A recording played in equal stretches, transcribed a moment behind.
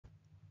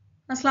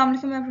Assalamu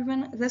alaikum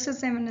everyone, this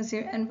is Ayman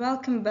Nazir and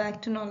welcome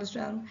back to Knowledge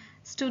Realm.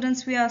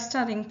 Students, we are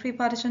studying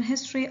pre-partition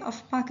history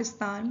of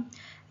Pakistan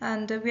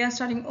and we are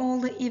studying all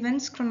the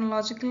events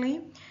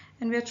chronologically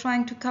and we are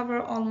trying to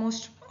cover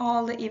almost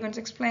all the events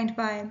explained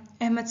by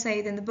Ahmed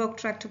Said in the book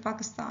Trek to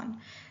Pakistan.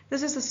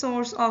 This is the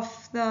source of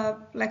the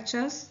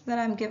lectures that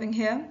I'm giving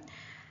here.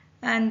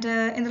 And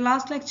in the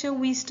last lecture,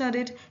 we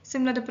studied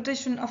Simla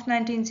Petition of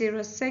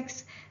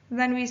 1906.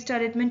 Then we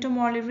studied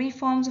Minto-Morley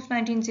Reforms of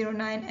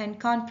 1909 and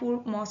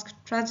Kanpur Mosque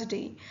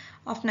Tragedy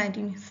of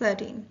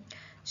 1913.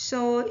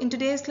 So in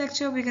today's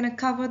lecture, we're going to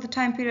cover the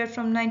time period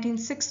from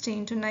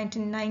 1916 to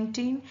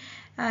 1919.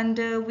 And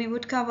we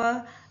would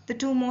cover the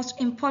two most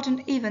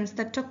important events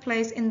that took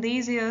place in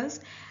these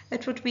years.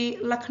 It would be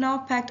Lucknow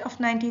Pact of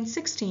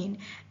 1916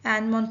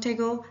 and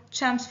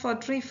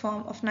Montagu-Chelmsford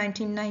Reform of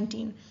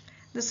 1919.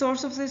 The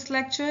source of this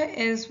lecture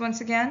is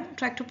once again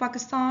Trek to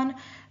Pakistan,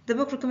 the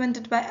book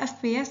recommended by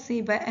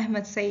FPSC by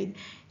Ahmed Said.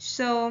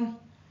 So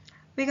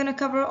we're going to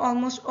cover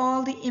almost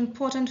all the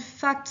important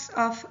facts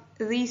of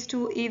these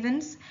two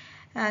events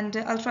and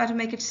I'll try to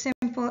make it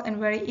simple and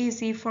very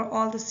easy for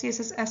all the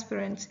CSS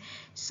aspirants.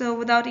 So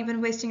without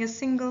even wasting a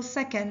single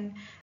second,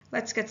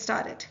 let's get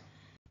started.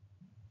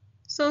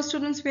 So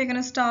students, we're going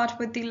to start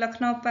with the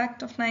Lucknow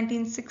Pact of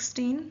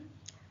 1916.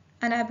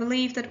 And I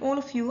believe that all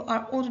of you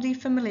are already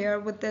familiar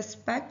with this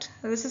pact.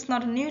 This is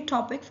not a new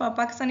topic for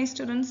Pakistani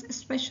students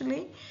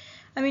especially.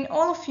 I mean,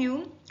 all of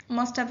you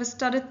must have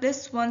studied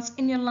this once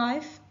in your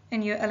life,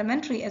 in your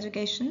elementary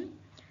education.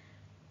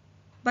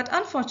 But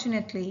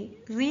unfortunately,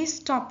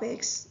 these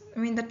topics,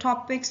 the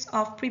topics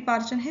of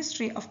pre-partition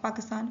history of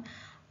Pakistan,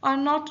 are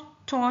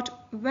not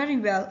taught very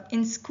well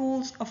in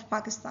schools of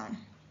Pakistan.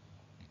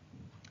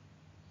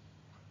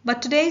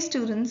 But today,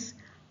 students,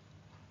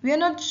 we are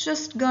not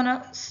just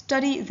gonna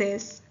study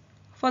this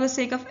for the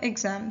sake of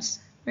exams.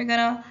 We're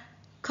gonna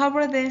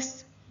cover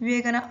this,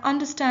 we're gonna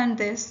understand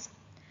this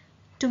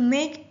to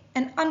make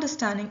an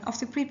understanding of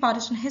the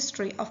pre-partition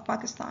history of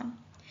Pakistan.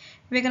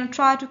 We're gonna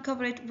try to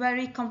cover it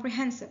very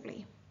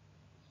comprehensively.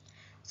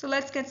 So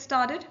let's get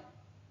started.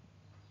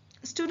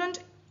 Student,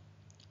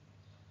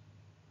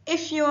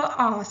 if you are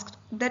asked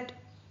that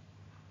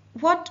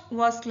what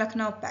was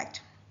Lucknow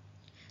Pact?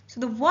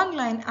 So the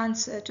one-line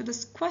answer to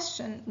this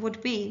question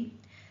would be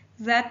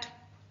that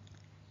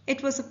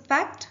it was a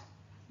pact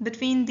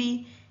between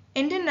the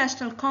Indian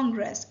National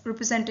Congress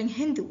representing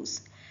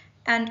Hindus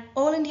and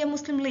All India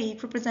Muslim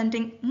League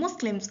representing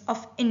Muslims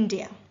of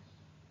India.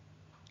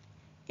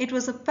 It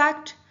was a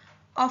pact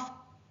of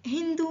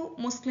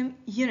Hindu-Muslim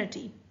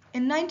unity.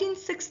 In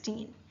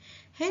 1916,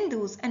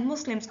 Hindus and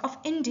Muslims of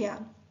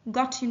India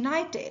got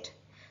united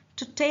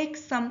to take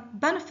some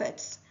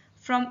benefits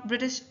from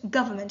British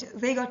government.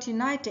 They got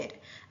united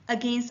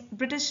against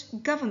British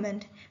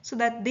government so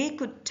that they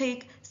could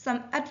take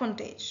some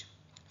advantage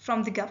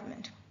from the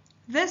government.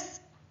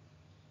 This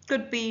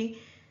could be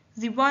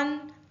the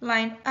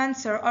one-line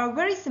answer or a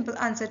very simple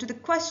answer to the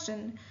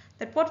question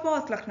that what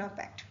was Lucknow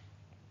Pact?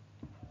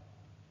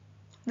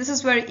 This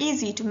is very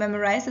easy to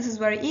memorize. This is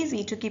very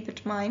easy to keep in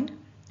mind.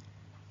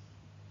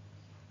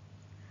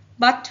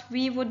 But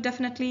we would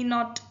definitely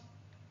not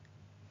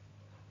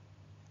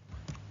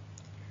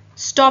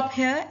stop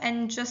here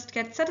and just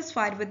get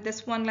satisfied with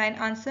this one-line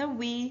answer.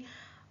 We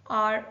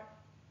are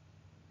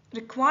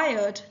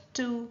required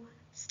to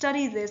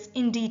study this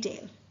in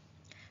detail.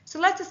 So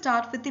let's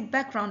start with the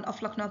background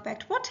of Lucknow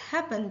Pact. What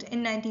happened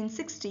in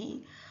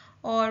 1960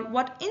 or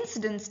what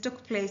incidents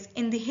took place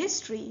in the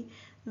history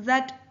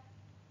that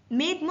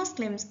made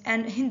Muslims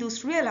and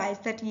Hindus realize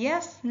that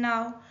yes,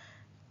 now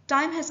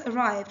time has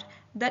arrived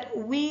that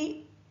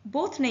we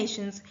both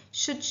nations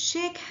should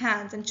shake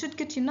hands and should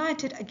get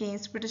united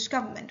against British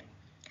government.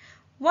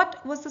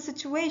 What was the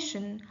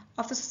situation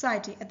of the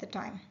society at the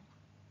time?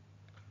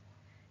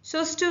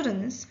 So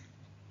students,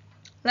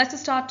 let's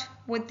start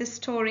with this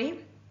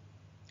story.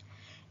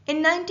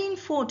 In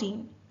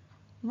 1914,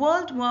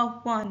 World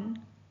War I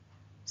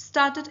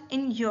started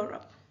in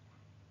Europe.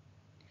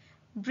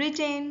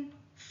 Britain,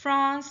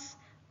 France,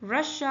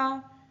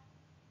 Russia,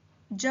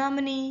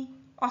 Germany,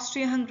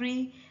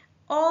 Austria-Hungary,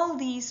 all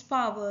these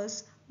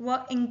powers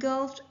were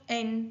engulfed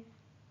in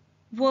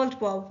World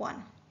War I.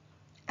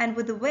 And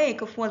with the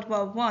wake of World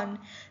War I,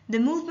 the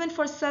movement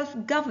for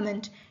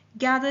self-government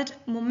gathered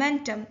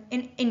momentum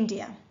in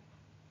India.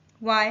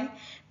 Why?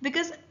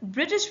 Because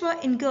British were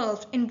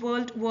engulfed in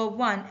World War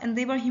I and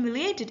they were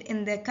humiliated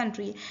in their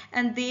country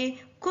and they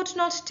could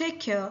not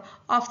take care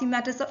of the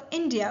matters of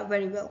India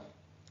very well.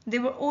 They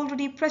were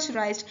already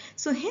pressurized,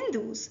 so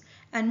Hindus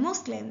and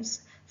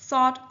Muslims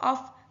thought of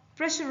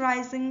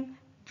pressurizing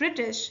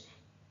British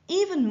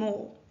even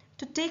more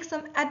to take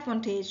some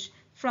advantage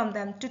from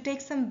them, to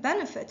take some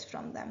benefits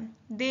from them.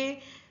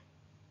 They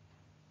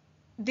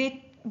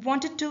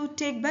wanted to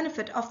take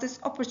benefit of this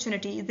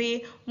opportunity.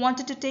 They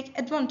wanted to take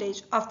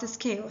advantage of this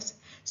chaos.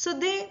 So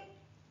they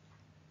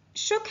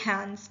shook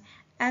hands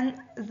and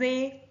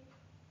they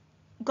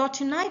got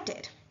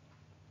united.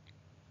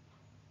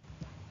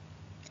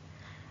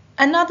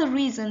 Another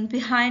reason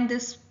behind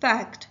this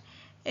pact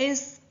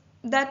is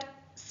that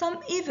some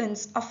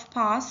events of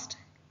past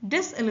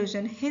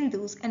disillusioned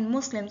Hindus and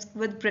Muslims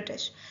with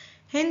British.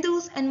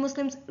 Hindus and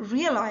Muslims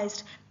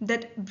realized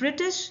that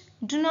British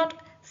do not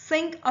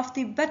think of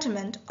the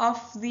betterment of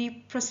the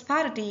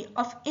prosperity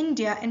of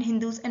India and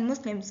Hindus and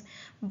Muslims,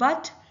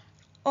 but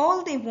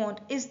all they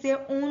want is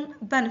their own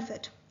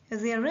benefit.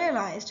 They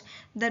realized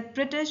that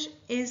British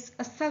is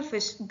a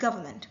selfish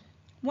government.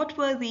 What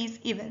were these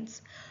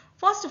events?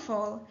 First of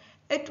all,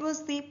 it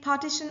was the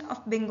partition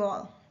of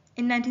Bengal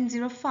in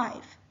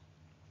 1905.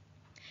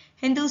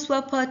 Hindus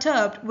were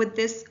perturbed with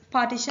this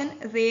partition.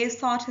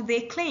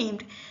 They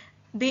claimed,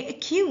 they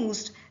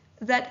accused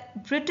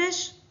that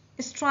British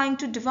is trying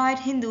to divide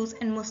Hindus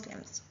and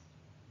Muslims.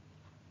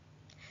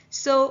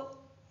 So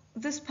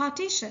this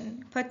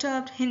partition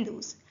perturbed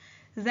Hindus.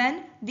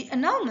 Then the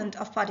annulment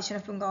of partition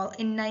of Bengal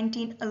in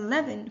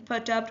 1911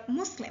 perturbed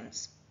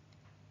Muslims.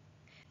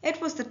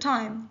 It was the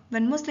time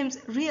when Muslims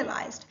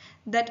realized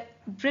that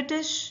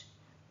British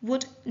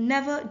would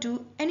never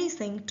do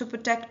anything to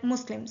protect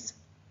Muslims.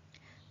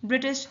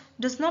 British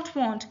does not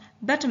want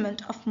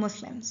betterment of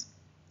Muslims.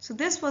 So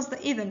this was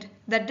the event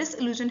that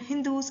disillusioned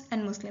Hindus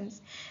and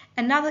Muslims.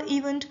 Another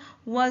event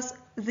was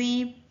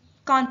the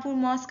Kanpur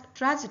Mosque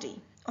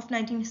tragedy of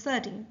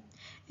 1913.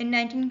 In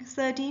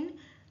 1913,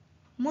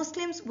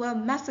 Muslims were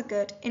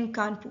massacred in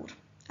Kanpur.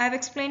 I have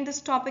explained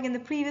this topic in the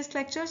previous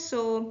lecture,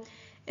 so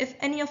if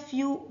any of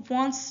you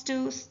wants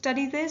to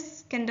study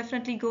this, can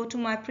definitely go to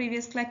my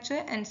previous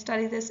lecture and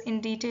study this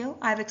in detail.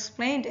 I have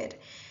explained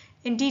it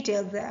in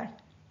detail there.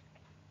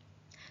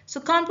 So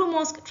Kanpur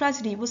Mosque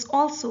tragedy was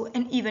also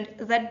an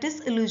event that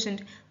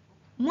disillusioned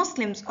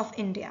Muslims of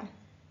India.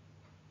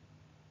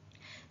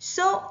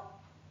 So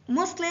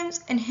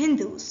Muslims and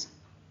Hindus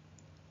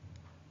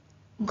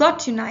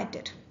got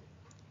united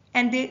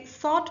and they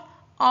thought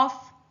of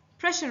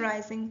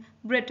pressurizing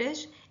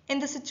British in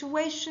the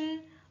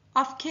situation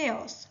of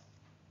chaos.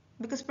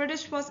 Because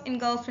British was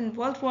engulfed in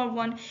World War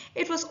I,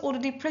 it was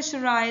already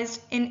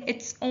pressurized in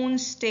its own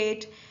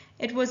state.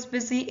 It was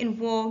busy in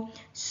war.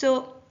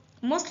 So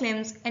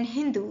Muslims and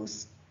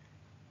Hindus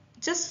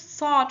just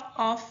thought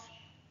of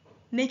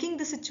making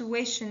the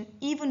situation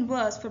even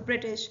worse for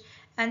British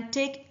and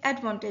take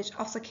advantage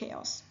of the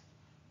chaos.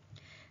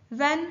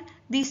 Then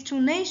these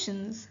two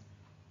nations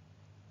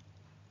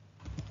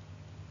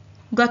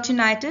got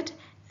united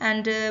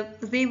and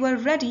they were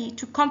ready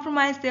to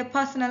compromise their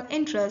personal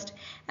interest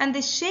and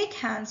they shake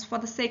hands for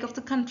the sake of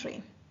the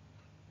country.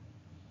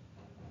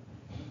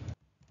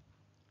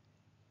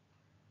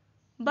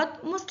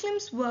 But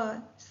Muslims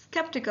were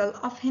skeptical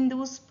of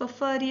Hindus'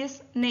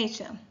 perfidious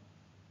nature.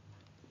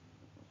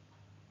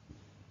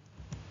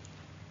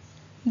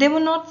 They were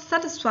not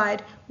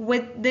satisfied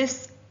with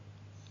this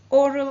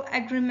oral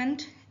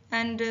agreement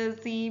and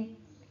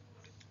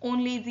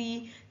only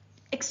the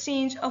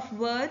exchange of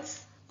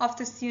words of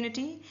this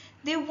unity.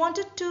 They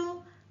wanted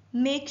to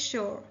make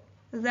sure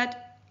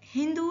that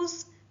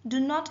Hindus do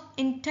not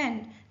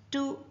intend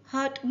to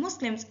hurt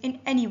Muslims in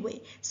any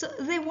way. So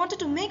they wanted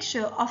to make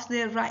sure of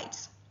their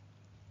rights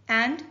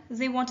and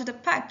they wanted a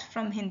pact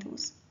from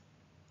Hindus.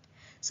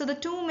 So the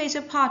two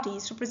major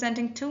parties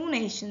representing two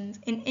nations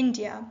in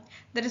India,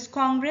 that is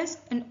Congress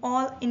and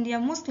All India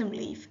Muslim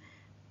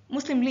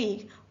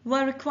League,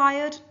 were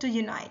required to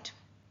unite.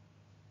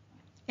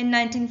 In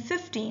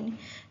 1915,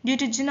 due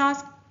to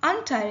Jinnah's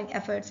untiring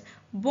efforts,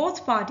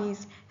 both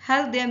parties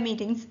held their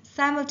meetings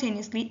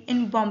simultaneously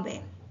in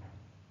Bombay.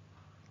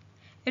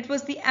 It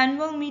was the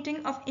annual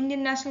meeting of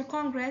Indian National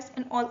Congress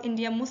and All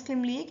India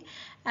Muslim League,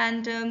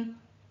 and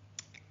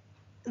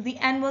the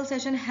annual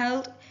session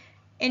held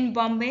in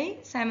Bombay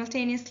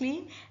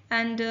simultaneously,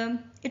 and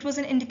it was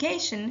an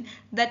indication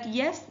that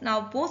yes, now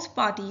both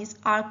parties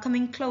are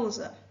coming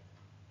closer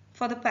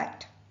for the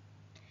pact.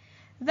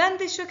 Then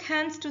they shook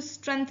hands to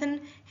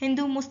strengthen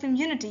Hindu-Muslim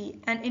unity,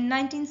 and in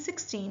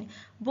 1916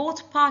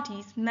 both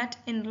parties met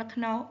in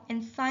Lucknow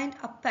and signed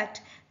a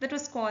pact that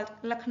was called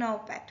Lucknow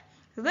Pact.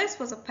 This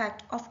was a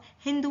pact of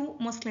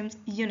Hindu-Muslims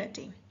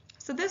unity.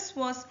 So this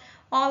was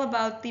all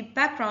about the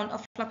background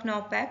of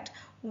Lucknow Pact,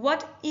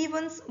 what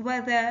events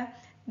were there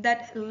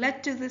that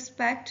led to this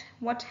pact,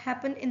 what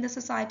happened in the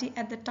society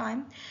at the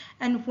time,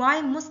 and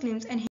why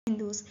Muslims and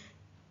Hindus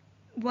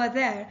were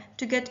there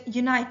to get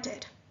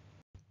united.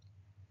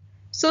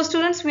 So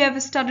students, we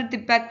have studied the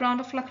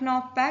background of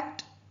Lucknow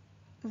Pact,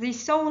 the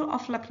soul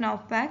of Lucknow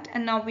Pact,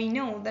 and now we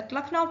know that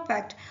Lucknow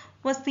Pact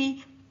was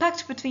the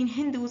pact between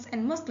Hindus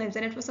and Muslims,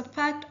 and it was a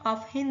pact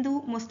of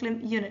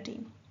Hindu-Muslim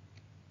unity.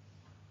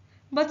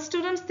 But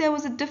students, there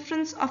was a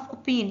difference of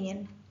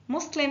opinion.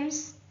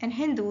 Muslims and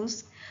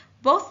Hindus,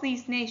 both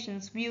these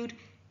nations viewed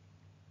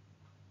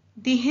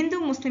the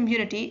Hindu-Muslim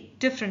unity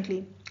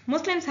differently.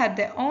 Muslims had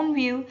their own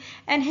view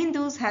and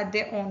Hindus had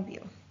their own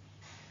view.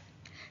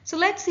 So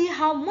let's see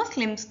how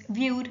Muslims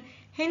viewed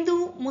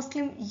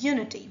Hindu-Muslim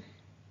unity.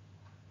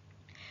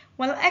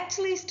 Well,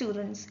 actually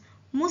students,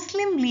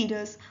 Muslim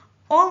leaders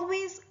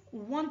always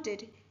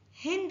wanted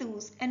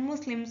Hindus and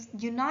Muslims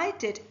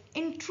united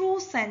in true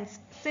sense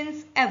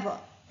since ever.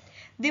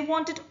 They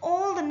wanted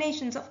all the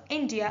nations of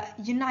India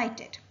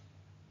united.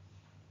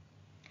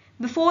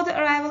 Before the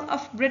arrival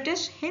of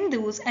British,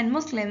 Hindus and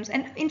Muslims,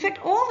 and in fact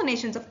all the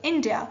nations of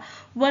India,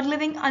 were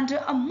living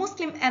under a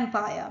Muslim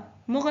empire,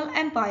 Mughal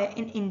Empire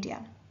in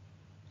India.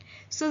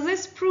 So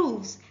this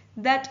proves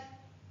that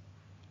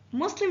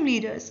Muslim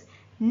leaders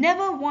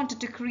never wanted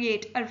to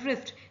create a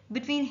rift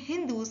between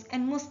Hindus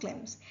and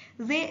Muslims.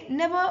 They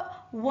never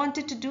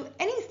wanted to do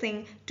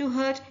anything to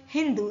hurt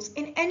Hindus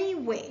in any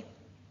way.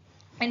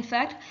 In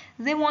fact,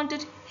 they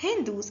wanted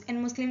Hindus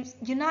and Muslims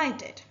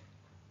united.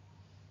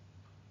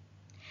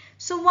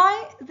 So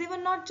why they were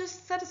not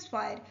just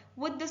satisfied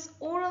with this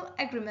oral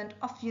agreement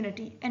of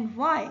unity, and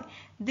why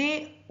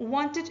they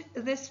wanted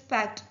this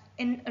pact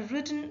in a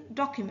written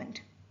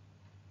document?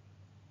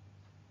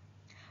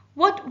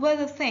 What were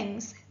the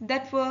things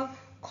that were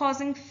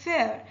causing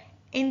fear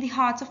in the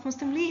hearts of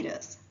Muslim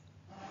leaders?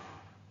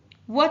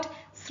 What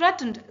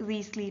threatened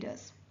these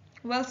leaders?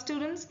 Well,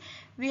 students,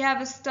 we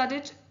have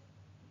studied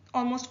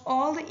almost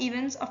all the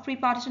events of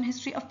pre-partition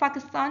history of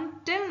Pakistan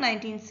till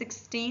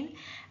 1916,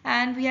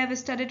 and we have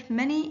studied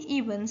many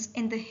events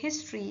in the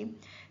history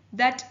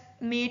that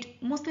made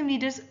Muslim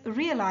leaders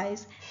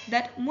realize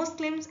that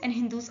Muslims and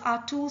Hindus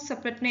are two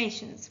separate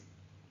nations.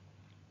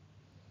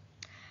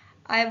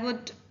 I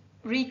would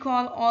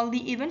recall all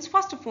the events.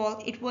 First of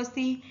all, it was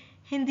the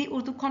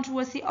Hindi-Urdu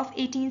controversy of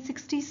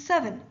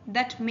 1867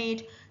 that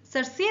made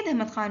Sir Syed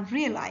Ahmad Khan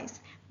realize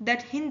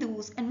that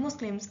Hindus and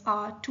Muslims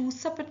are two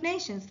separate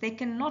nations. They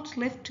cannot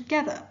live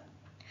together.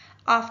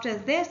 After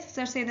this,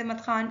 Sir Syed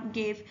Ahmad Khan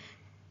gave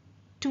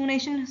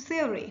two-nation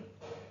theory.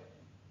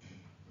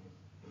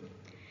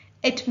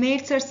 It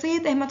made Sir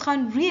Syed Ahmad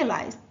Khan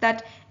realize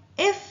that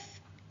if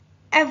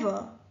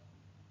ever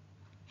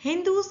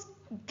Hindus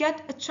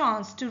get a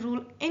chance to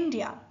rule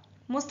India,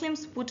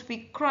 Muslims would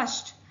be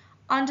crushed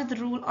under the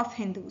rule of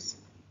Hindus.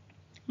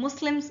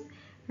 Muslims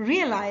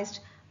realized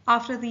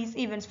after these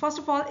events, first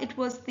of all, it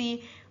was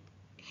the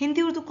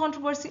Hindi-Urdu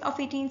controversy of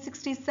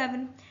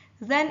 1867.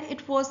 Then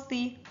it was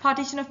the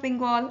partition of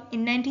Bengal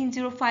in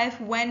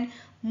 1905 when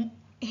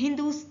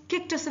Hindus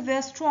kicked a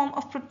severe storm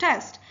of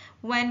protest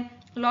when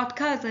Lord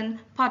Curzon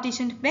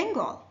partitioned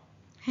Bengal.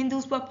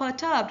 Hindus were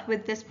perturbed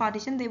with this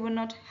partition. They were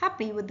not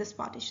happy with this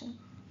partition.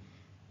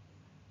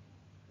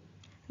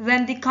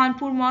 Then the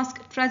Kanpur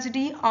Mosque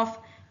tragedy of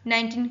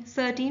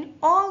 1913.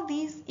 All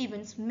these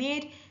events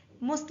made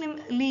Muslim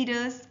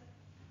leaders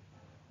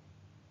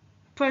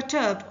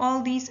perturbed.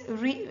 All these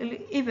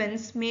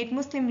events made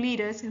Muslim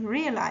leaders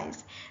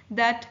realize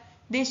that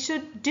they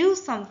should do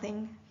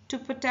something to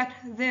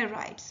protect their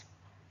rights.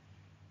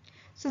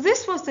 So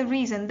this was the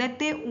reason that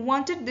they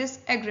wanted this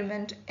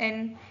agreement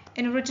in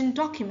a written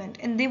document,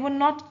 and they were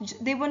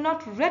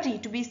not ready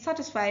to be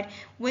satisfied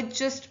with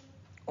just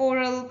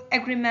oral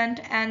agreement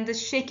and the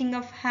shaking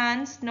of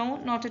hands. No,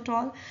 not at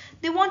all.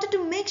 They wanted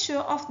to make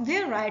sure of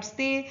their rights.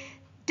 They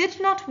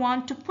did not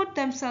want to put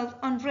themselves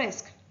on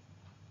risk.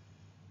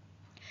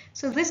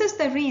 So this is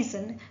the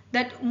reason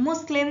that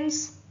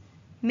Muslims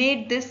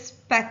made this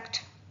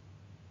pact,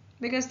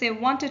 because they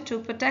wanted to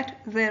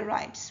protect their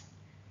rights.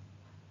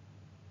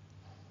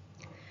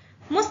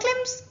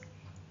 Muslims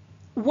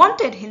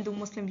wanted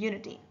Hindu-Muslim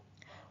unity,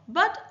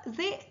 but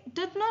they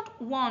did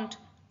not want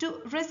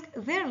to risk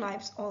their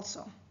lives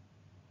also.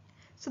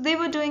 So they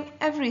were doing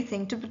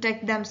everything to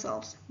protect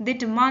themselves. They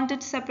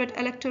demanded separate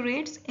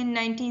electorates in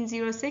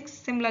 1906,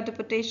 similar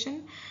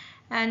deputation,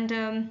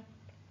 and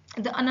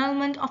the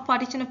annulment of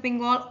partition of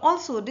Bengal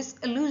also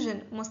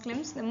disillusioned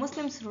Muslims. The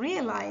Muslims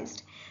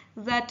realized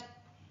that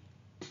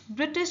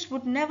British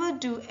would never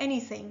do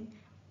anything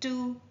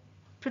to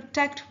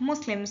protect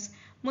Muslims.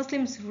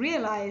 Muslims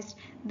realized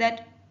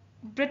that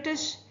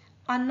British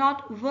are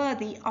not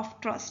worthy of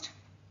trust.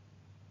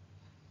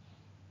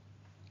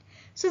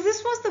 So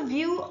this was the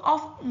view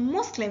of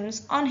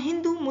Muslims on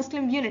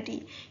Hindu-Muslim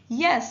unity.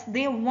 Yes,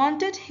 they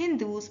wanted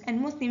Hindus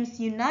and Muslims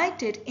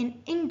united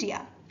in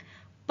India,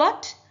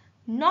 but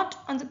not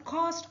on the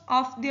cost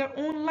of their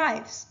own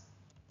lives.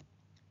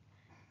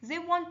 They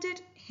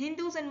wanted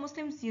Hindus and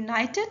Muslims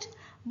united,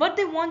 but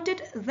they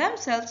wanted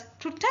themselves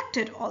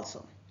protected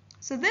also.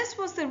 So this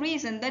was the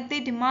reason that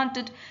they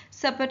demanded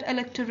separate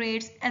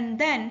electorates, and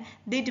then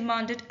they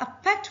demanded a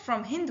pact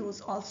from Hindus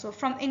also,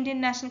 from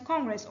Indian National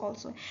Congress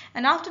also.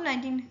 And after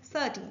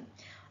 1913,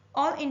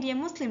 All India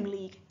Muslim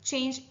League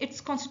changed its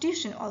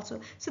constitution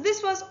also. So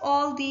this was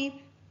all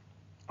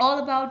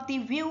about the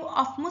view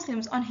of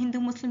Muslims on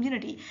Hindu-Muslim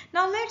unity.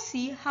 Now let's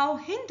see how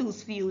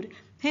Hindus viewed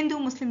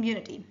Hindu-Muslim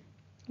unity.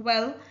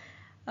 Well,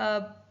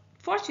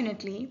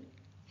 fortunately,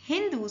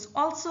 Hindus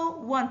also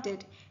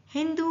wanted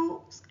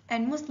Hindus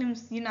and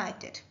Muslims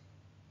united.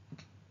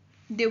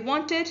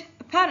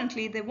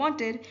 Apparently they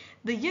wanted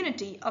the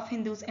unity of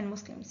Hindus and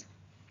Muslims.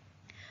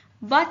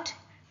 But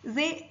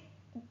they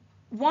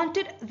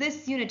wanted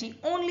this unity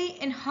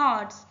only in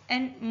hearts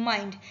and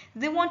mind.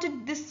 They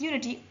wanted this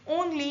unity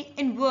only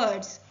in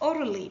words,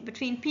 orally,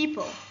 between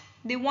people.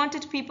 They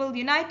wanted people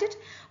united,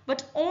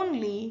 but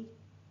only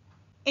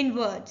in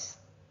words.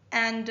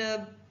 And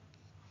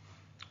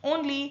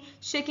only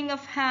shaking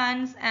of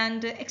hands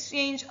and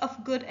exchange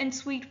of good and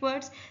sweet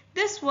words.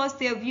 This was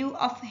their view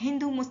of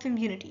Hindu-Muslim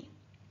unity.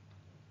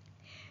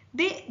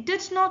 They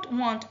did not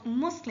want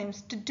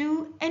Muslims to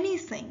do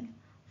anything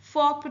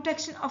for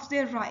protection of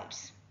their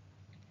rights.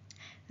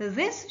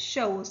 This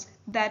shows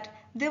that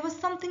there was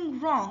something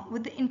wrong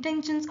with the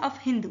intentions of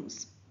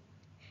Hindus,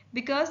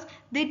 because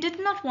they did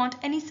not want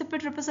any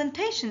separate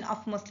representation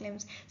of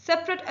Muslims.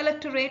 Separate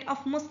electorate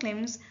of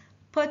Muslims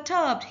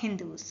perturbed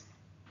Hindus.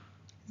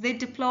 They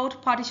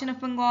deplored partition of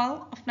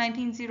Bengal of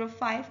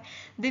 1905.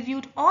 They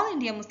viewed All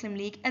India Muslim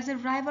League as a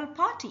rival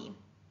party.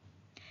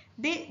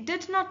 They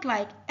did not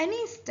like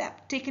any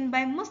step taken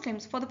by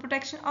Muslims for the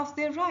protection of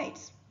their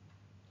rights.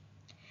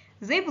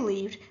 They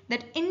believed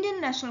that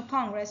Indian National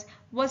Congress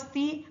was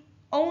the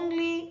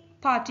only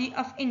party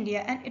of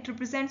India and it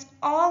represents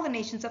all the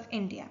nations of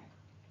India.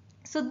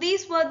 So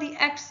these were the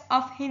acts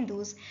of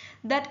Hindus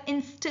that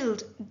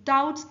instilled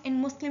doubts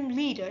in Muslim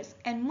leaders,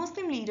 and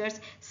Muslim leaders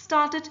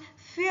started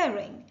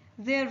fearing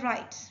their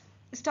rights,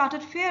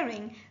 started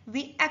fearing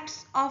the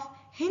acts of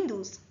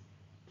Hindus.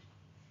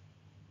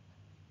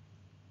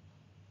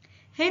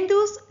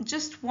 Hindus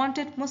just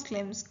wanted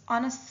Muslims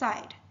on a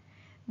side.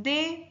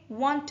 They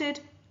wanted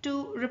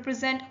to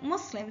represent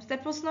Muslims.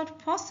 That was not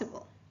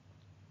possible.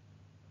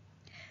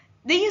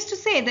 They used to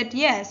say that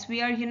yes,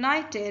 we are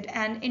united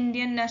and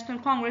Indian National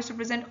Congress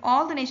represent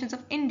all the nations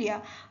of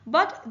India,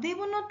 but they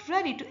were not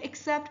ready to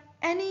accept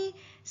any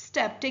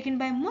step taken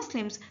by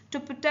Muslims to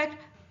protect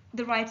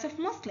the rights of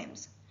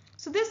Muslims.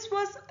 So this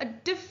was a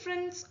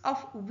difference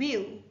of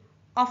view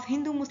of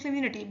Hindu-Muslim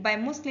unity by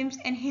Muslims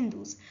and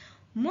Hindus.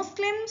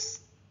 Muslims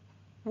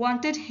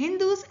wanted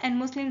Hindus and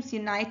Muslims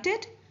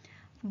united,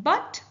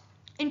 but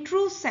in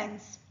true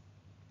sense,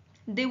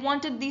 they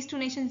wanted these two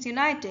nations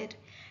united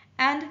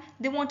and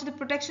they wanted the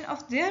protection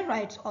of their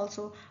rights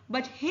also.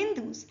 But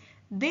Hindus,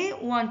 they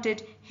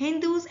wanted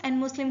Hindus and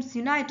Muslims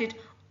united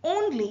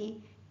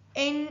only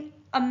in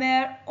a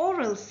mere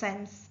oral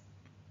sense,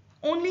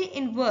 only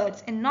in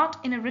words and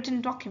not in a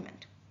written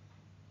document.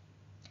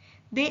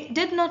 They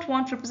did not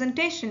want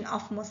representation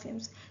of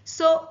Muslims.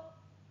 So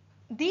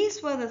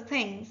these were the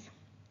things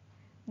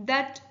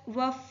that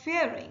were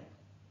fearing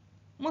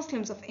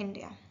Muslims of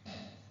India.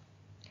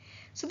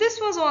 So this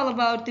was all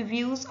about the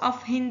views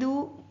of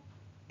Hindus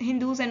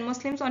and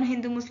Muslims on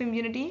Hindu-Muslim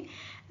unity,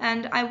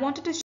 and I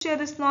wanted to share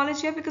this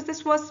knowledge here because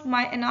this was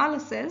my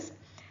analysis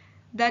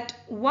that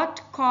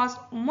what caused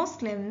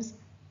Muslims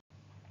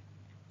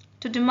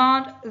to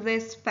demand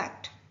this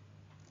pact.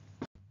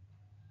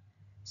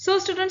 So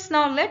students,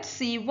 now let's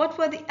see what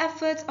were the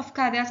efforts of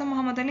Quaid-e-Azam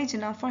Muhammad Ali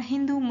Jinnah for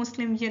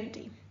Hindu-Muslim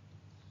unity.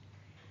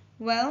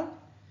 Well,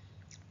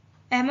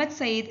 Ahmed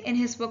Said in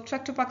his book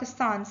Trek to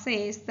Pakistan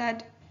says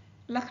that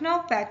Lucknow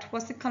Pact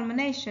was the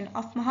culmination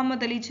of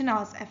Muhammad Ali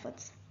Jinnah's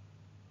efforts.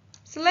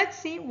 So let's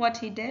see what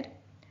he did.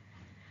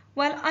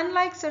 Well,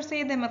 unlike Sir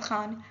Syed Ahmad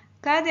Khan,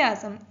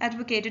 Quaid-e-Azam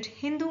advocated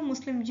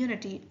Hindu-Muslim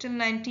unity till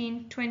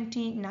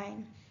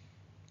 1929.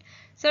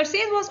 Sir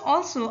Syed was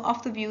also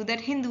of the view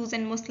that Hindus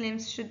and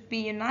Muslims should be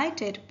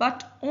united,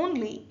 but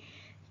only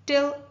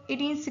till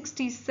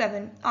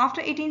 1867.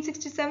 After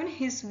 1867,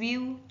 his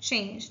view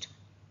changed.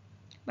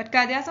 But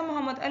Quaid-e-Azam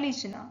Muhammad Ali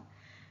Jinnah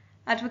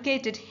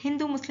advocated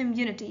Hindu-Muslim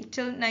unity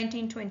till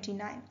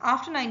 1929.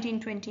 After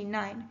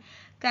 1929,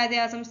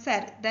 Quaid-e-Azam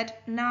said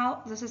that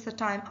now this is the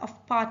time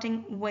of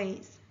parting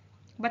ways.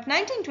 But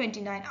until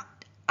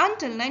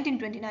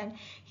 1929,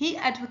 he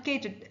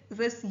advocated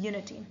this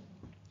unity.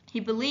 He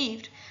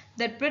believed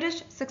that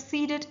British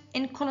succeeded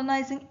in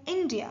colonizing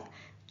India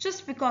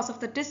just because of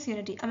the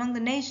disunity among the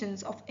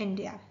nations of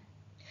India.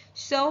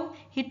 So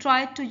he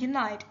tried to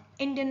unite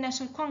Indian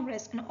National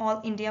Congress and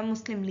All India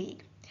Muslim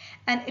League.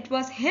 And it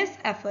was his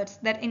efforts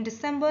that in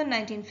December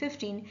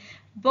 1915,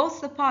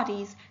 both the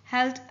parties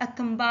held a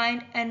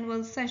combined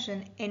annual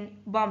session in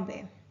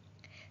Bombay.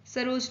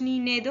 Sarojini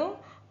Naidu,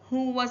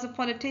 who was a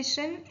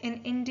politician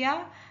in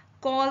India,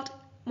 called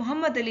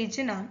Muhammad Ali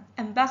Jinnah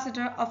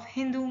ambassador of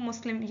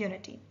Hindu-Muslim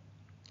unity.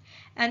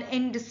 And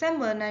in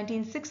December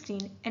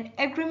 1916, an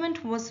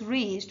agreement was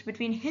reached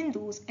between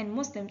Hindus and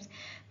Muslims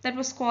that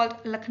was called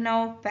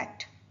Lucknow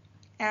Pact.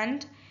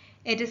 And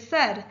it is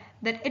said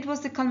that it was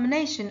the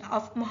culmination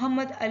of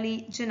Muhammad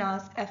Ali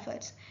Jinnah's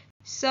efforts.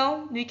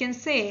 So we can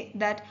say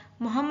that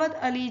Muhammad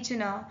Ali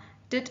Jinnah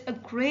did a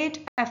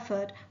great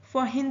effort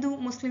for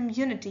Hindu-Muslim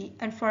unity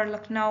and for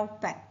Lucknow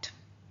Pact.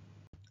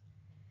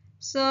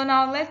 So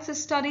now let's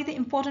study the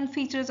important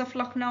features of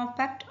Lucknow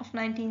Pact of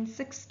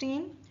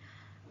 1916.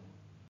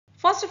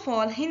 First of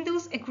all,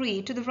 Hindus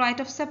agreed to the right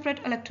of separate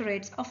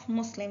electorates of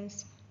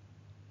Muslims.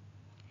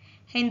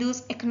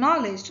 Hindus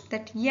acknowledged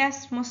that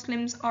yes,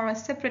 Muslims are a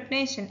separate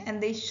nation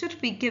and they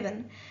should be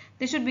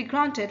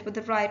granted with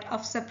the right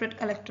of separate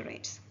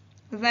electorates.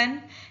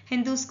 Then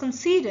Hindus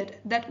conceded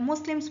that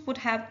Muslims would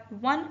have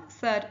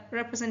 1/3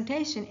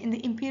 representation in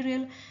the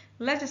Imperial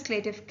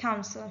Legislative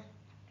Council.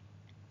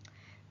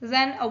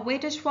 Then a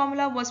weightage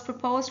formula was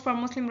proposed for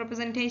Muslim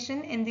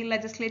representation in the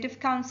Legislative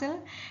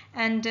Council,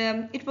 and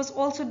it was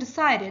also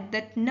decided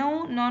that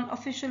no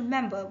non-official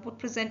member would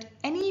present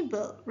any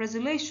bill,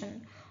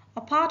 resolution,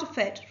 or part of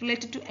it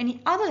related to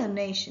any other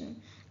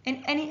nation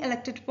in any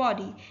elected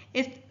body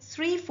if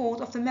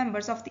 3/4 of the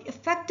members of the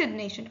affected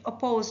nation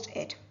opposed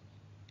it.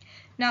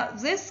 Now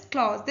this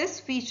clause, this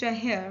feature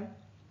here,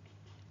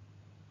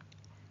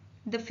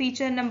 the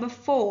feature number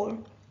 4,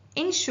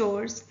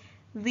 ensures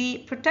the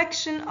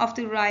protection of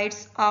the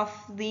rights of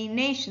the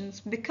nations,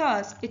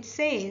 because it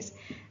says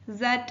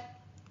that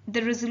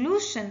the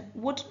resolution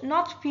would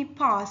not be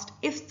passed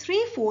if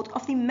 3/4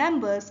 of the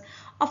members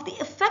of the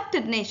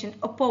affected nation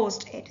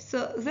opposed it.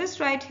 So this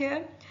right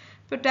here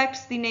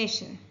protects the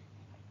nation.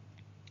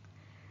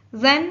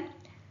 Then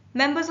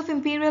members of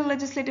Imperial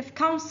Legislative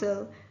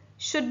Council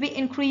should be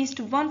increased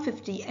to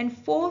 150 and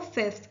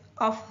 4/5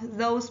 of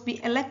those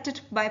be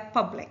elected by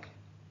public.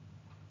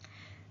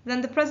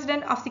 Then the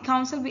president of the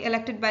council be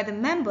elected by the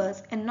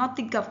members and not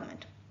the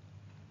government.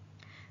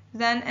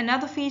 Then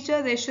another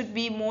feature, there should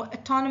be more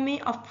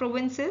autonomy of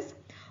provinces.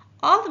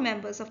 All the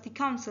members of the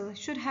council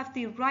should have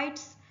the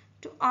rights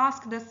to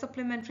ask the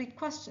supplementary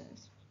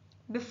questions.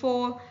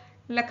 Before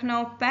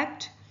Lucknow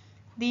Pact,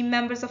 the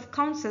members of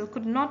council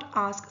could not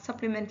ask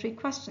supplementary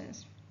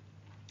questions.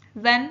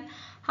 Then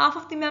half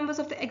of the members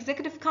of the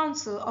Executive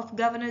Council of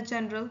Governor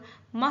General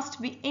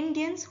must be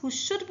Indians who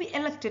should be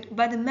elected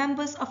by the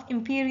members of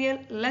Imperial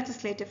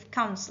Legislative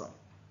Council.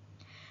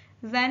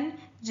 Then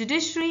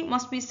judiciary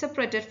must be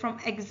separated from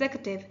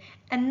executive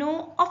and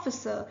no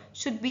officer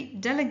should be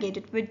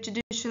delegated with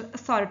judicial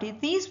authority.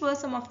 These were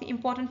some of the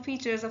important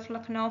features of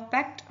Lucknow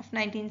Pact of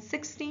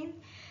 1916.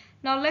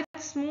 Now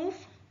let's move.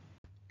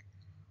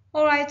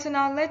 Alright, so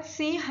now let's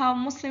see how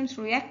Muslims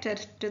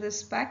reacted to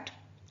this pact.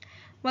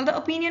 Well, the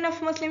opinion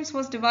of Muslims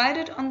was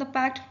divided on the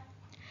pact.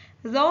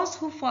 Those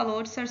who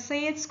followed Sir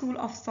Sayyid's school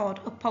of thought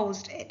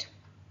opposed it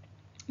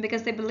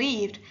because they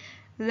believed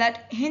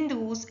that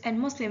Hindus and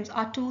Muslims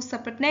are two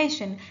separate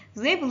nations.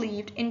 They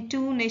believed in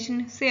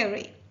two-nation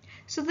theory.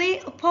 So they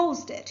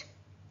opposed it.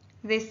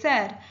 They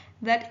said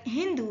that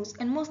Hindus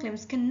and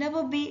Muslims can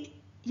never be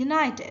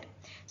united.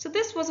 So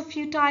this was a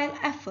futile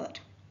effort.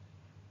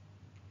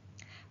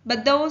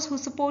 But those who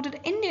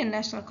supported Indian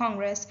National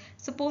Congress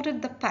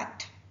supported the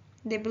pact.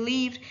 They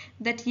believed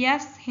that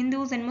yes,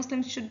 Hindus and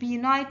Muslims should be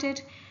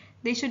united.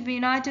 They should be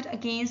united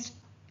against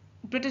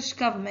British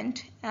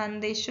government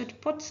and they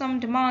should put some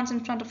demands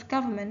in front of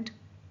government.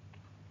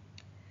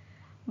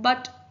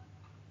 But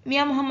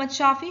Mian Muhammad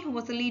Shafi, who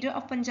was the leader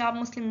of Punjab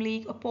Muslim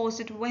League, opposed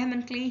it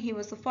vehemently. He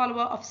was a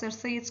follower of Sir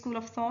Sayyid's school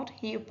of thought.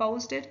 He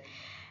opposed it.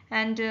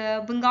 And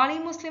Bengali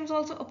Muslims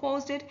also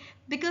opposed it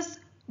because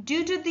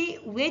due to the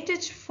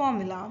weightage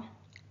formula,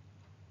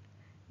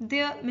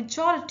 their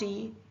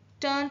majority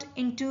turned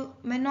into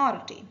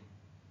minority.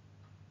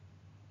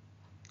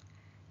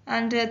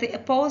 And they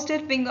opposed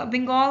it.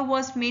 Bengal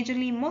was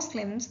majorly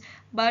Muslims,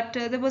 but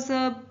there was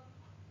a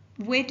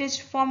weightage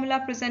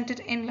formula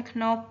presented in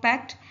Lucknow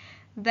Pact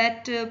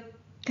that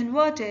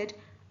converted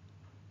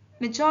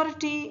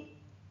majority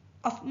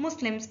of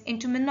Muslims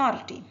into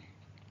minority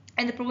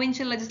in the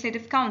Provincial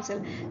Legislative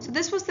Council. So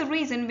this was the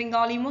reason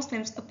Bengali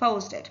Muslims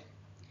opposed it.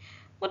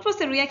 What was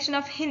the reaction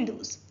of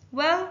Hindus?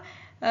 Well,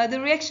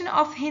 the reaction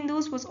of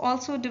Hindus was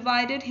also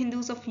divided.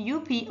 Hindus of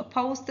UP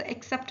opposed the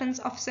acceptance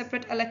of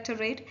separate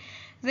electorate.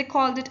 They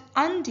called it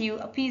undue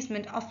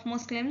appeasement of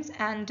Muslims,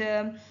 and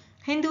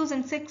Hindus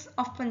and Sikhs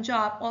of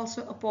Punjab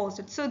also opposed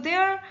it. So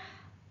their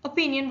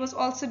opinion was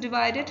also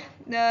divided.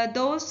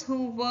 Those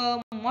who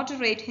were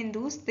moderate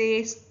Hindus,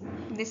 they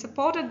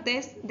supported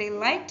this, they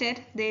liked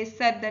it, they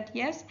said that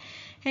yes,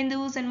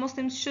 Hindus and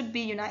Muslims should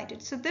be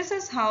united. So this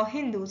is how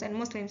Hindus and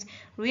Muslims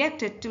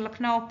reacted to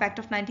Lucknow Pact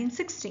of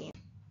 1916.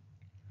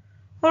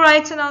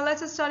 Alright, so now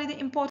let's study the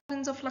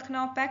importance of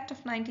Lucknow Pact of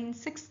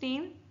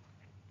 1916.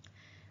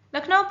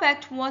 Lucknow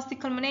Pact was the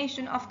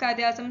culmination of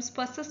Quaid-e-Azam's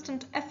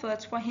persistent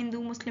efforts for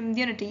Hindu-Muslim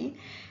unity,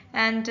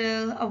 and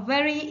a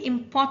very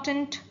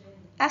important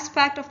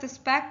aspect of this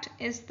pact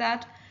is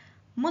that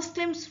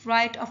Muslims'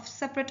 right of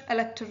separate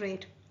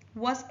electorate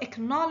was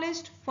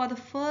acknowledged for the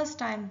first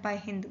time by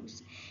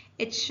Hindus.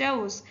 It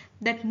shows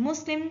that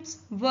Muslims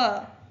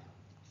were,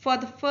 for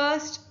the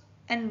first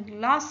and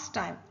last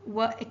time,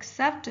 were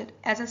accepted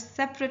as a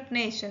separate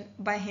nation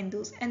by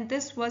Hindus, and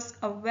this was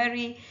a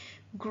very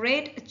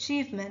great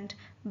achievement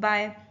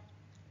by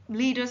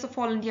leaders of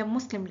All India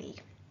Muslim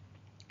League.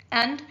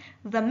 And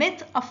the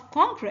myth of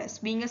Congress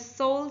being a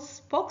sole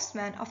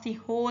spokesman of the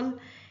whole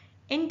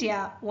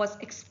India was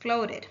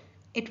exploded.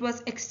 It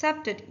was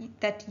accepted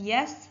that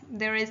yes,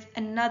 there is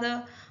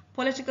another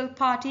political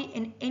party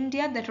in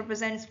India that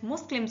represents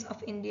Muslims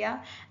of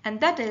India,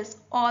 and that is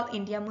All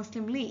India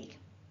Muslim League.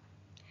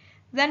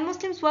 Then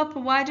Muslims were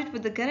provided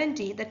with the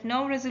guarantee that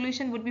no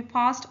resolution would be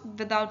passed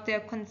without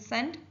their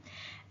consent,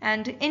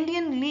 and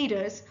Indian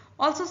leaders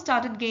also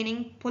started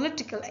gaining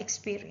political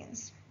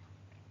experience.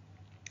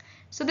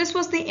 So this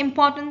was the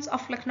importance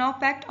of Lucknow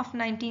Pact of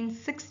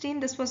 1916.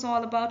 This was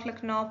all about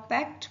Lucknow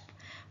Pact.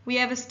 We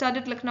have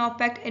studied Lucknow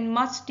Pact in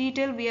much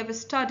detail. We have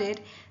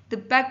studied the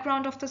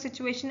background of the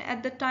situation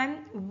at the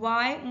time,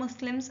 why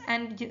Muslims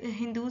and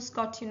Hindus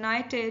got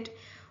united,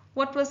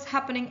 what was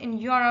happening in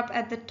Europe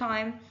at the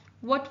time,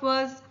 what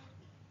was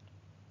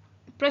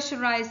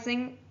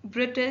pressurizing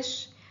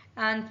British,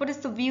 and what is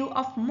the view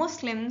of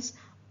Muslims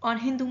on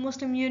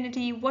Hindu-Muslim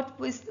unity, what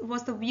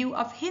was the view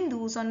of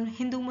Hindus on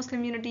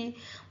Hindu-Muslim unity,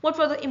 what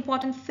were the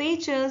important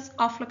features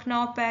of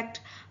Lucknow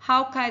Pact,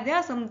 how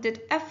Quaid-e-Azam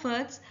did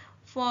efforts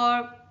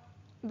for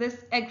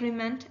this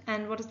agreement,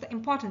 and what is the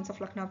importance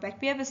of Lucknow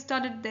Pact. We have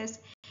studied this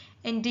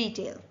in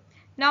detail.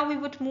 Now we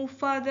would move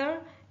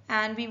further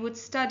and we would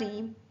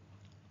study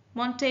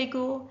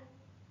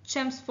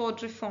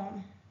Montagu-Chelmsford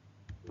Reform.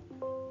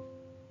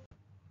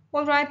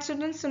 Alright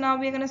students, so now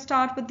we're going to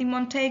start with the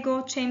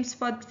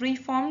Montagu-Chelmsford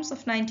Reforms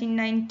of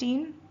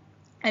 1919,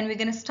 and we're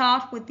going to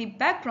start with the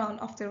background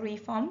of the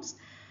reforms.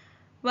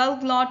 Well,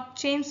 Lord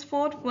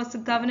Chelmsford was the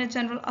Governor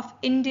General of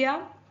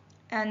India,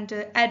 and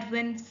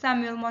Edwin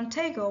Samuel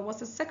Montagu was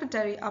the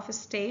Secretary of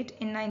State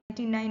in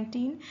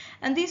 1919,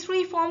 and these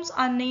reforms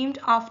are named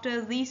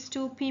after these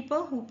two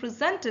people who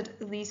presented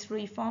these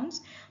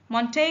reforms,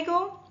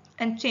 Montagu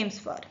and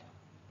Chelmsford.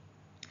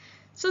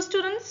 So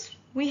students,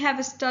 we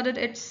have studied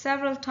it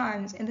several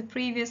times in the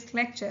previous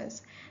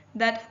lectures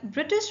that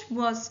British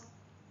was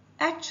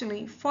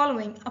actually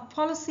following a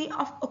policy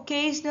of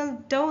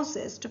occasional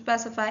doses to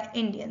pacify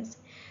Indians.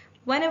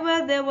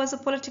 Whenever there was a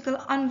political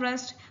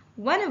unrest,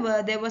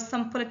 whenever there was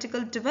some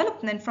political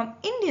development from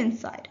Indian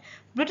side,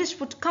 British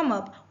would come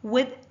up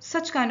with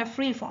such kind of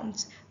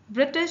reforms.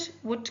 British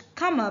would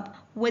come up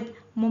with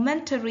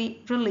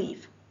momentary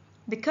relief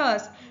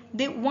because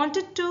they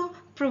wanted to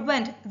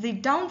prevent the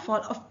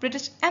downfall of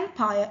British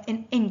Empire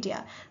in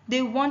India.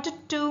 They wanted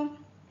to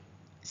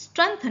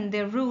strengthen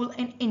their rule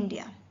in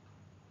India.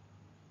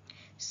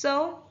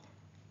 So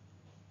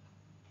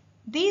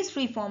these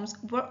reforms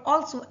were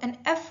also an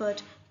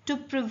effort to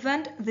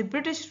prevent the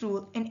British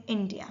rule in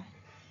India.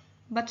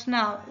 But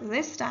now,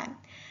 this time,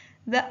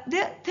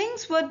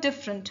 things were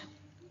different,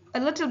 a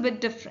little bit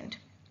different.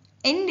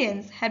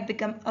 Indians had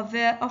become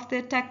aware of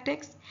their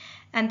tactics,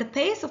 and the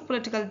pace of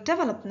political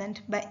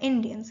development by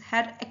Indians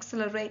had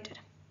accelerated.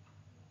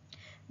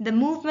 The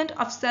movement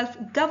of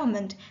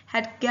self-government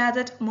had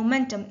gathered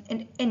momentum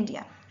in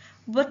India.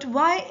 But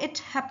why it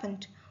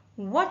happened?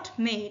 What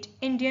made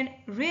Indians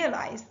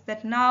realize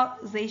that now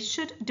they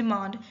should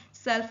demand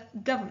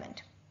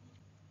self-government?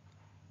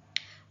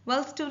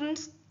 Well,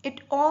 students,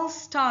 it all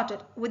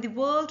started with the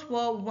World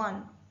War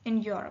I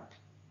in Europe.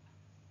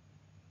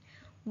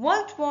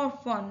 World War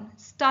I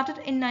started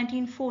in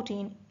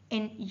 1914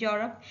 in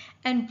Europe,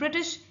 and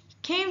British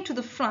came to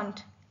the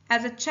front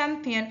as a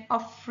champion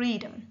of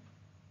freedom.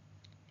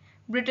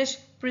 British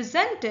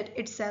presented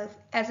itself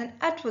as an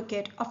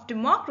advocate of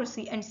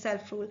democracy and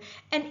self-rule,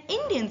 and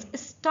Indians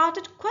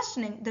started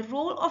questioning the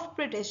role of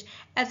British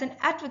as an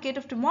advocate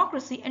of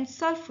democracy and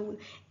self-rule.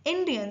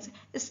 Indians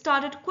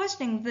started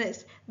questioning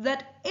this,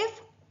 that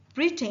if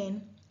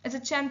Britain is a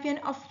champion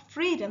of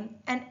freedom,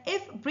 and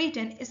if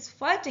Britain is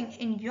fighting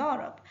in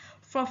Europe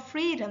for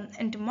freedom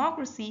and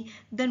democracy,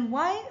 then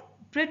why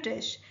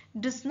British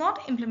does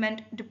not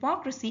implement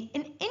democracy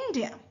in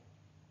India?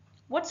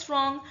 What's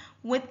wrong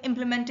with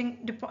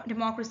implementing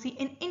democracy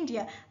in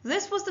India?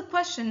 This was the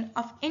question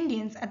of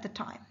Indians at the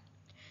time.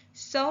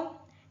 So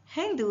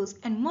Hindus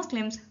and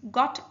Muslims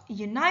got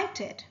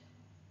united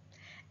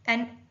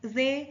and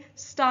they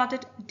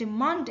started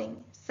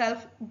demanding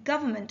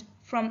self-government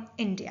from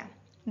India.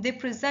 They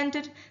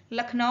presented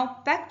Lucknow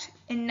Pact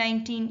in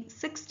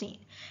 1916,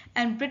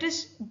 and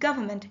British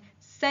government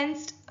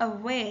sensed a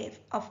wave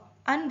of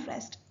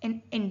unrest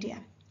in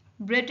India.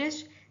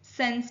 British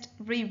sensed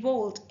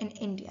revolt in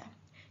India.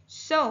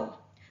 So,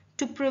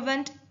 to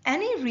prevent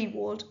any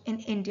revolt in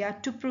India,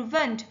 to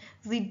prevent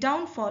the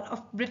downfall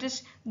of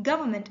British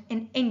government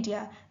in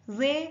India,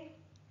 they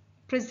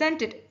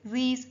presented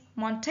these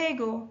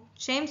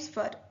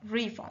Montagu-Chelmsford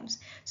reforms.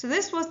 So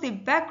this was the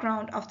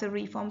background of the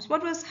reforms.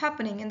 What was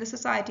happening in the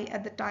society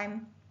at the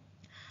time?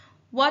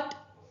 What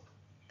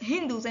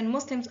Hindus and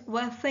Muslims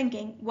were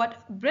thinking,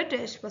 what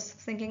British was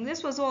thinking.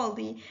 This was all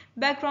the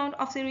background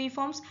of the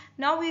reforms.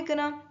 Now we're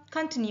gonna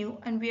continue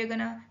and we're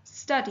gonna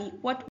study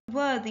what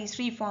were these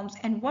reforms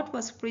and what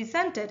was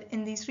presented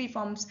in these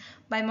reforms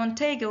by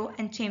Montagu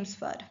and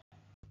Chelmsford.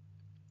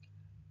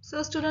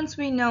 So students,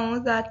 we know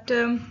that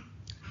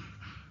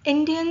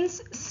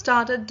Indians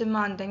started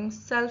demanding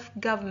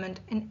self-government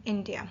in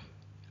India,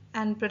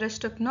 and British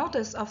took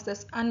notice of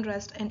this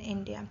unrest in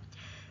India.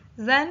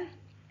 Then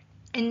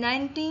in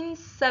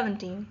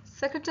 1917,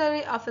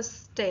 Secretary of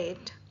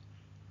State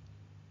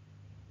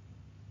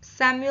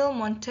Samuel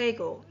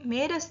Montagu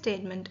made a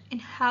statement in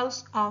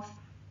House of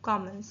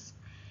Commons.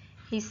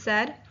 He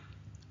said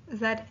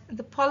that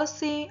the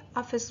policy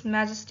of His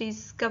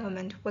Majesty's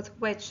government with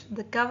which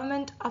the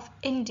government of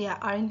India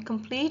are in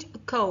complete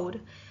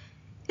accord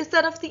is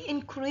that of the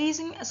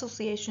increasing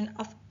association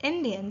of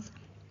Indians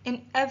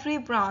in every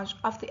branch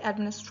of the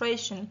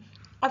administration,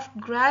 of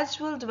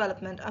gradual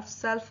development of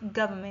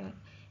self-governing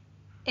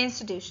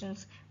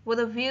institutions, with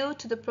a view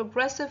to the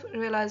progressive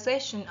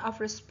realization of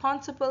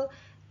responsible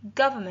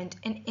government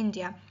in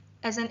India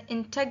as an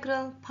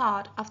integral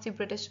part of the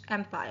British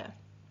Empire.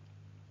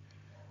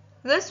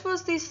 This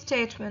was the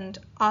statement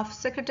of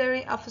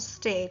Secretary of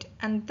State,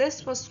 and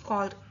this was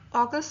called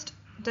August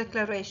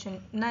Declaration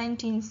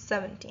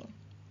 1917.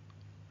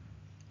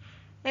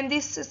 In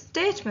this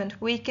statement,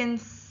 we can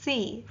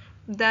see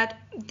that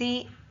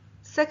the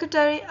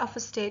Secretary of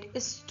State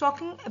is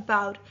talking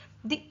about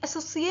the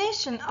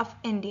association of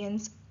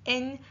Indians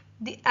in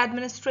the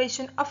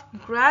administration of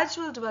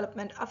gradual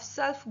development of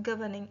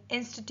self-governing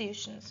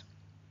institutions.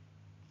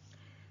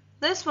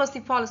 This was the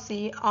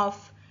policy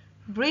of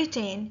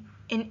Britain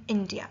in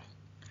India.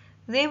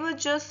 They were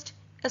just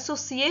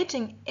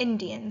associating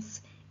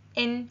Indians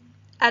in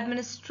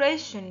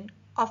administration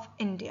of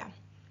India.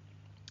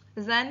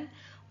 Then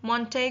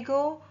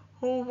Montagu,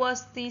 who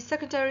was the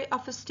Secretary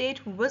of State,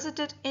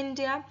 visited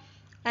India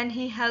and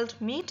he held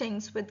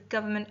meetings with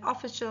government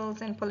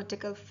officials and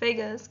political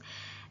figures.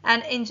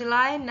 And in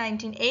July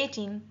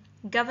 1918,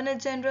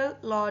 Governor-General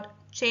Lord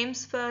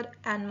Chelmsford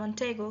and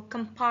Montagu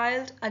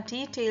compiled a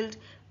detailed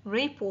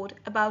report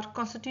about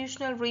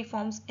constitutional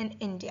reforms in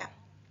India.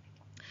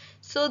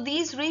 So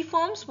these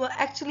reforms were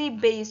actually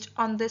based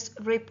on this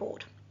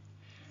report.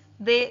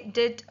 They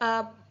did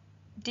a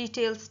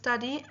detailed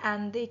study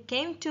and they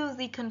came to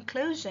the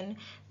conclusion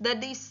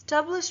that the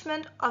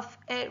establishment of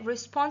a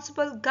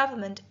responsible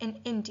government in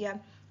India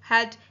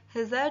had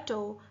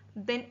hitherto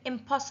been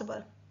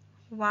impossible.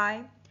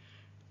 Why?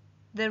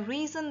 The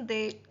reason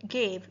they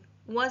gave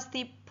was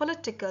the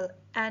political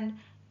and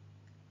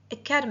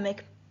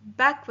academic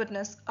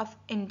backwardness of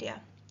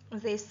India.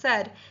 They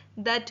said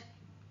that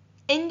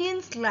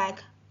Indians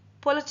lack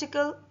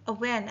political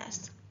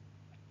awareness.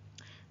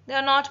 They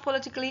are not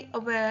politically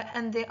aware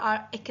and they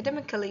are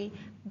academically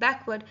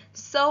backward,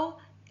 so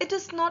it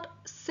is not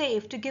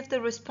safe to give the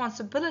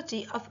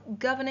responsibility of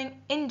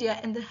governing India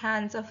in the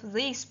hands of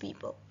these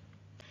people.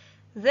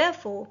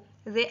 Therefore,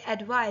 they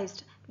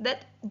advised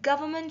that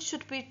government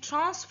should be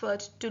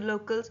transferred to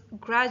locals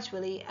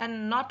gradually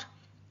and not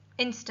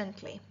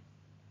instantly.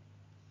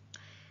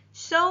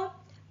 So,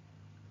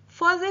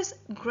 for this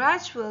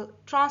gradual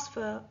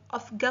transfer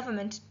of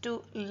government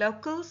to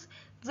locals,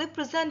 they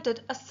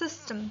presented a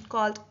system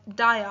called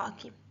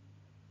diarchy.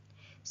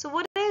 So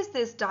what is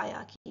this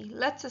diarchy?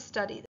 Let's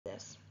study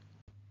this.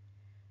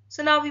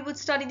 So now we would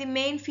study the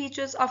main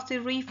features of the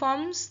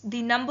reforms.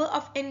 The number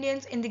of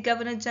Indians in the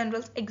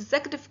Governor-General's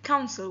Executive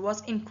Council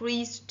was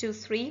increased to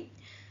 3.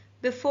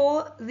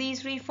 Before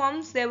these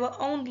reforms, there were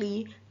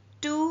only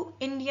 2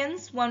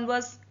 Indians. One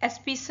was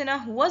S.P.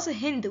 Sinha, who was a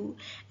Hindu,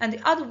 and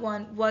the other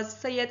one was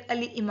Sayyid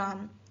Ali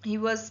Imam. He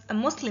was a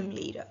Muslim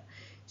leader.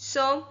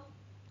 So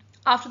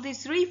after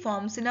these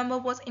reforms, the number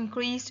was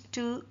increased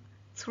to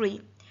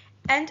 3,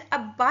 and a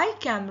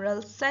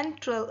bicameral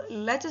central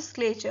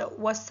legislature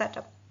was set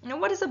up. Now,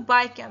 what is a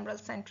bicameral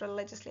central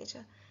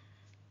legislature?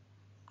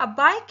 A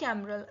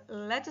bicameral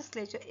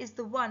legislature is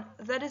the one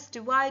that is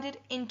divided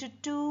into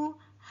 2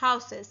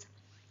 houses.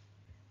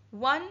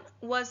 One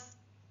was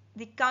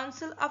the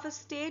Council of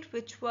State,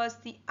 which was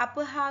the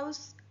upper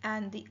house,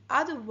 and the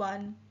other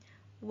one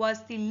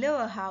was the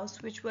lower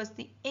house, which was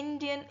the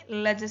Indian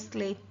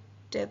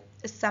Legislative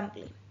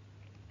Assembly.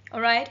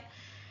 Alright,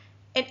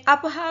 in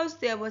upper house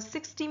there were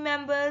 60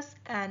 members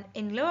and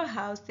in lower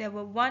house there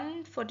were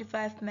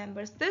 145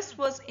 members. This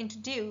was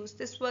introduced,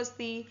 this was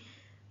the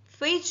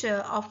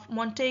feature of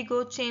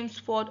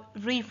Montagu-Chelmsford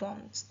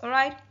Reforms.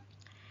 Alright,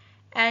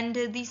 and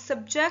the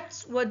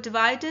subjects were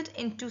divided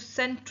into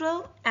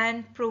central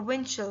and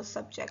provincial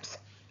subjects.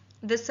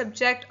 The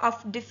subject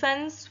of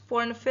defense,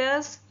 foreign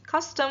affairs,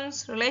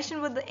 customs,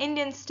 relation with the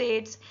Indian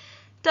states,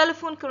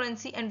 telephone,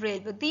 currency and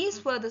railway.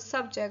 These were the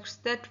subjects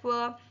that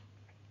were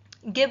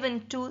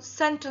given to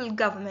central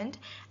government,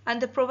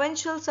 and the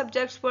provincial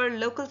subjects were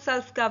local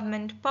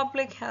self-government,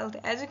 public health,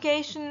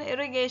 education,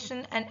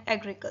 irrigation and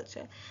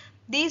agriculture.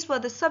 These were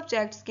the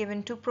subjects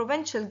given to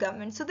provincial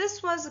government. So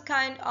this was a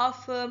kind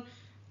of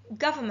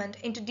government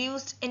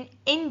introduced in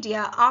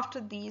India after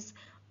these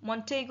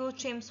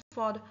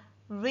Montagu-Chelmsford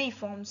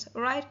reforms,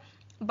 right?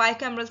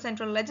 Bicameral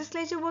central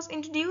legislature was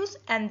introduced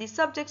and the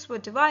subjects were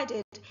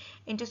divided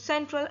into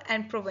central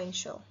and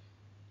provincial.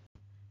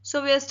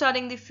 So we are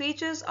studying the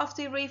features of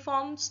the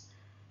reforms.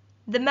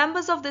 The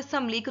members of the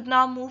assembly could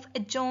now move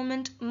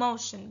adjournment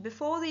motion.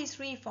 Before these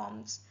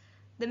reforms,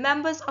 the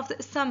members of the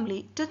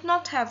assembly did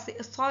not have the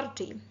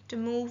authority to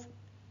move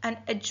an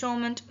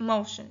adjournment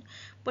motion.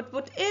 But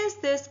what is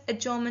this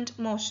adjournment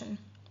motion?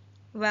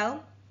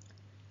 Well,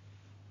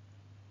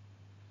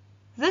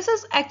 this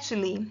is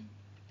actually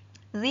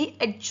the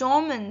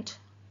adjournment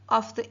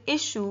of the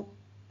issue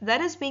that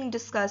is being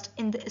discussed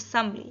in the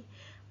assembly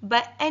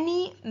by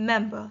any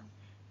member.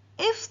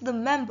 If the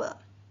member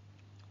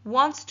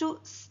wants to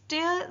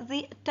steer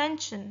the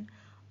attention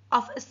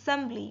of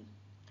assembly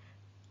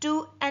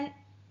to an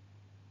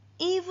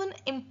even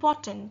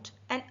important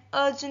and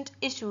urgent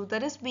issue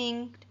that is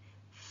being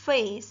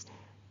faced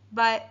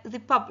by the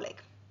public,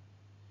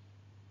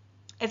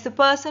 If the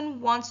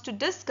person wants to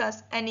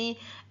discuss any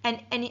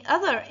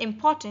other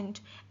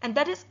important and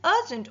that is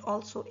urgent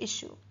also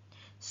issue,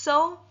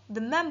 so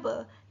the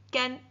member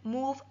can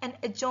move an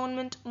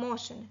adjournment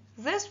motion.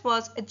 This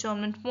was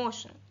adjournment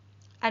motion.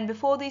 And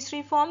before these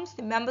reforms,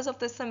 the members of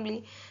the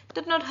assembly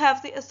did not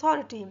have the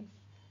authority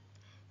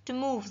to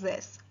move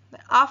this.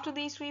 But after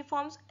these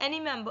reforms, any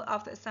member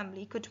of the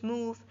assembly could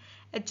move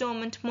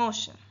adjournment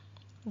motion.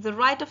 The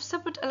right of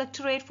separate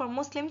electorate for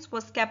Muslims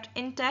was kept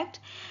intact,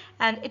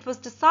 and it was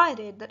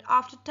decided that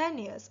after 10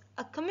 years,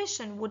 a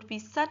commission would be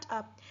set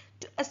up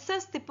to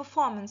assess the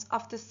performance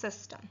of this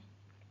system.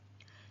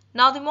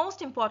 Now, the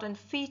most important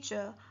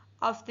feature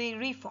of the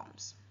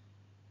reforms.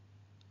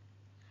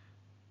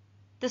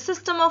 The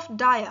system of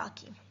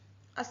diarchy.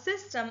 A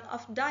system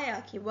of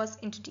diarchy was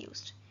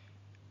introduced.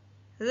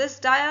 This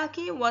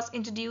diarchy was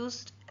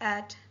introduced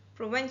at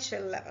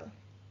provincial level.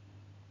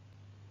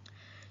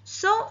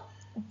 So,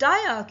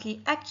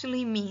 diarchy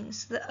actually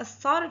means the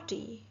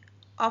authority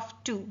of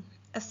two,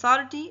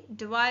 authority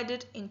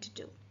divided into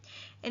two.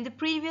 In the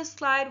previous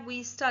slide,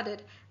 we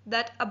studied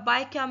that a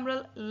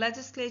bicameral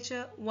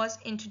legislature was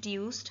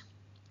introduced.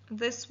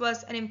 This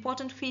was an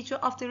important feature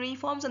of the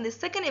reforms, and the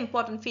second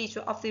important feature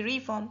of the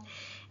reform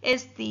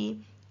is the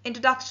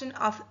introduction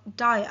of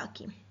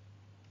diarchy.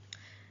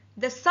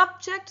 The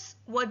subjects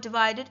were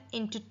divided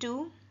into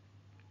two.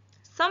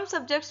 Some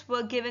subjects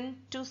were given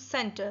to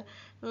center,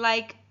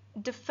 like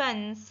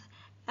defense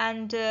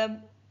and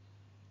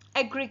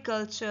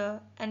agriculture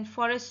and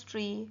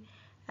forestry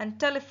and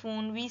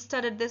telephone. We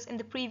studied this in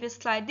the previous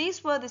slide.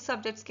 These were the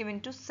subjects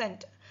given to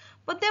center.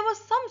 But there were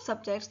some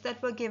subjects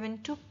that were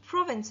given to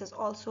provinces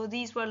also.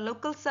 These were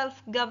local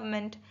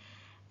self-government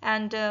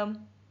and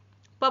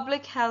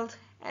public health,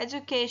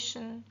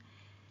 education.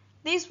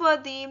 These were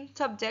the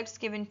subjects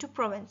given to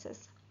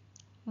provinces.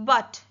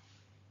 But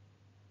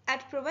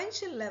at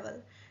provincial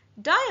level,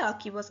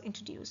 diarchy was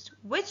introduced,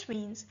 which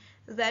means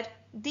that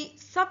the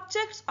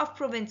subjects of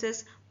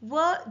provinces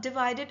were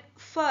divided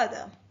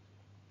further.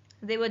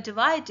 They were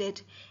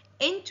divided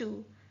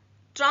into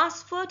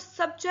transferred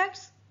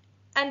subjects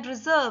and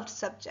reserved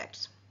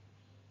subjects.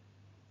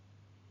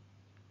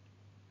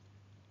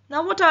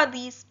 Now, what are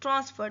these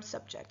transferred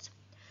subjects?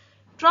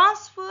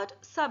 Transferred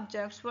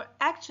subjects were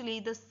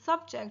actually the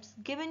subjects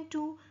given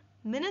to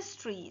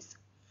ministries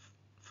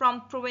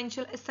from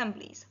provincial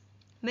assemblies.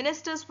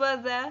 Ministers were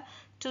there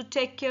to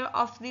take care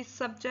of these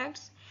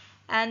subjects,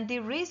 and the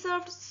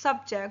reserved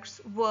subjects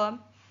were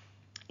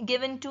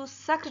given to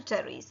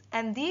secretaries,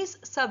 and these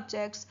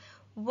subjects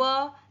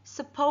were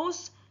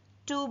supposed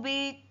to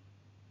be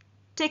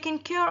taken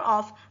care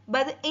of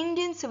by the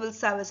Indian civil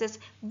services.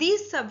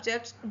 These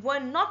subjects were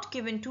not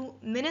given to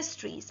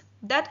ministries.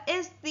 That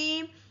is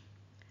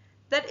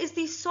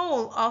the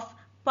soul of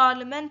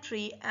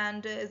parliamentary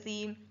and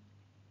the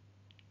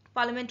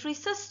parliamentary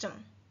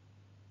system.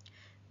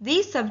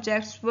 These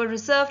subjects were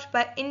reserved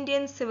by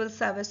Indian civil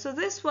service. So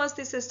this was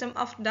the system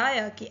of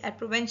diarchy at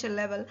provincial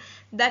level,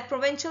 that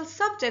provincial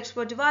subjects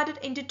were divided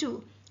into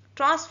two.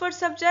 Transferred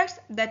subjects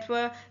that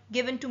were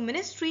given to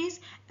ministries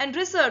and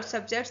reserved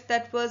subjects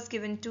that was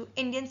given to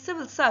Indian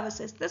civil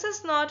services. This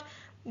is not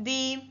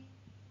the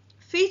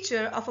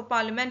feature of a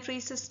parliamentary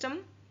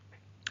system,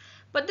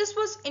 but this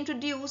was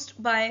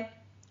introduced by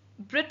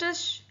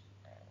British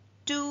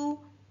to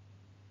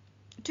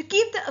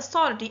keep the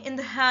authority in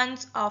the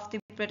hands of the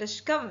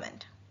British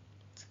government.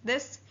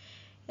 This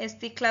is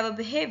the clever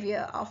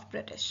behavior of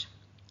British.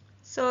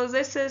 So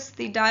this is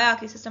the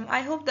diarchy system.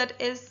 I hope that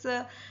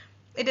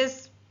it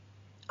is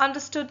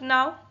understood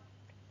now,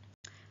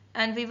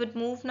 and we would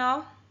move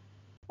now.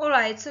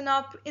 Alright, so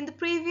now in the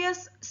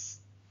previous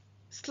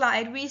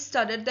slide we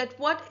studied that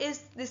what is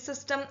the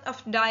system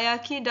of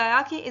diarchy.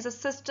 Diarchy is a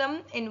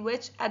system in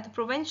which at the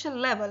provincial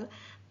level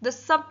the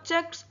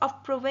subjects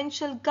of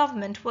provincial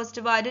government was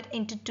divided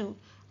into two.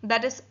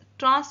 That is,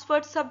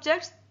 transferred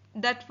subjects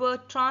that were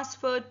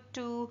transferred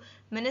to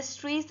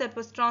ministries, that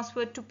was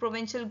transferred to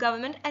provincial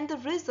government, and the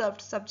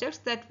reserved subjects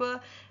that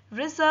were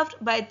reserved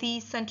by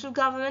the central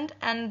government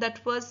and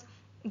that was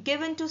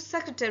given to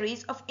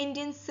secretaries of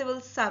Indian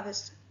civil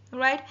service.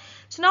 Right?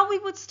 So now we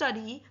would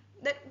study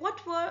that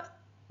what were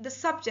the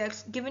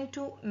subjects given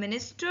to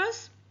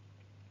ministers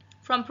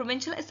from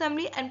provincial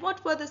assembly and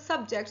what were the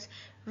subjects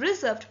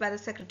reserved by the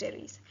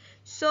secretaries.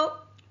 So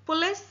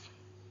police,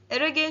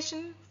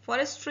 irrigation,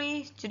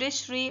 forestry,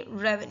 judiciary,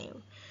 revenue.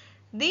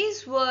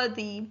 These were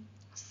the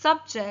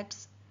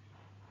subjects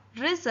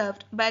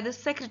reserved by the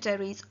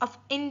secretaries of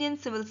Indian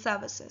civil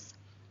services,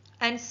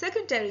 and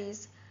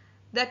secretaries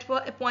that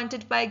were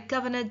appointed by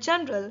Governor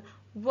General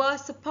were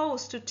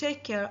supposed to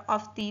take care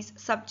of these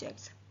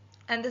subjects,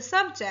 and the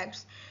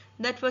subjects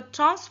that were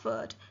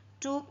transferred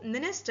to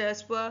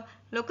ministers were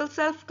local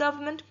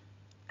self-government,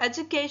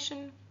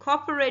 education,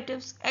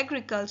 cooperatives,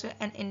 agriculture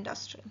and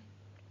industry.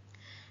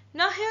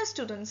 Now here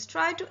students,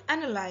 try to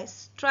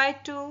analyze, try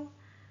to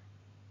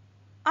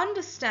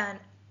understand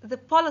the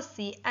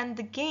policy and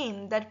the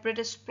game that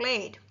British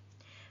played.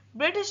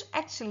 British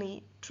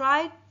actually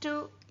tried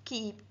to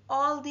keep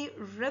all the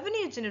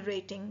revenue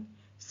generating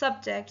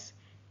subjects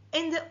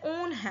in their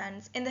own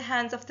hands, in the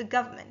hands of the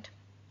government.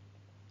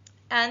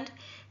 And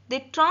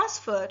they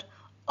transferred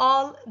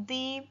all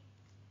the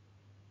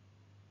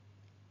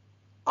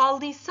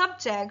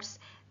subjects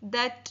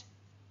that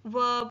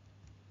were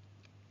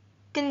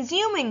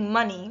consuming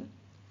money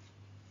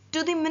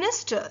to the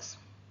ministers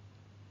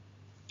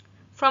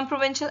from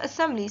provincial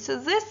assembly. So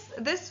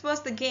this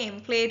was the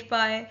game played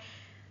by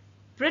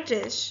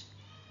British,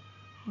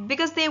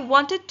 because they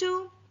wanted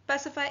to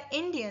pacify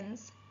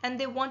Indians and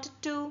they wanted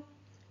to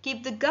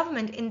keep the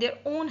government in their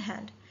own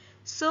hand.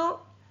 So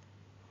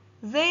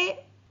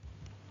they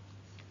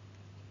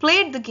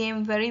played the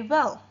game very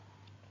well.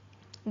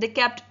 They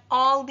kept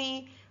all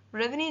the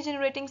revenue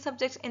generating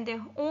subjects in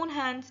their own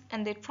hands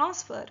and they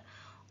transferred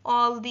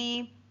all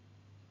the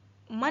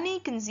money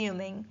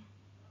consuming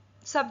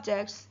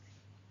subjects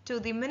to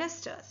the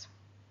ministers.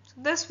 So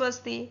this was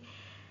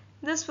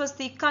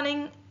the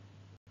cunning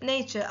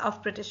nature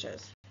of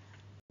Britishers.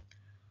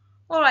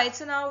 Alright,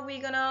 so now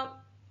we're gonna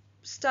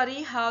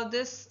study how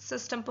this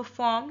system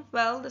performed.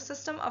 Well, the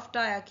system of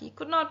diarchy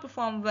could not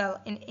perform well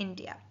in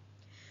India.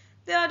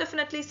 There are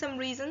definitely some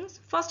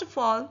reasons. First of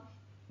all,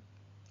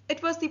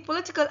 it was the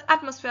political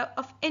atmosphere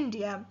of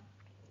India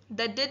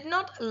that did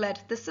not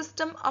let the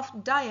system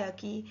of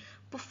diarchy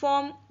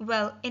perform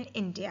well in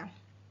India.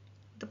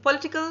 The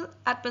political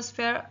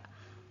atmosphere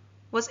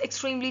was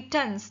extremely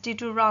tense due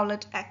to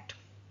Rowlatt Act.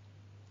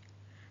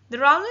 The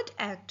Rowlatt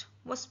Act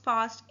was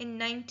passed in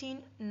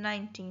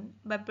 1919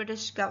 by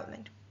British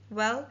government.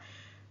 Well,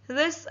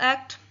 this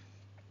act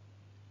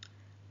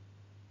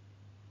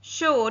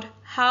showed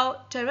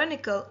how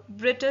tyrannical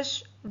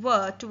British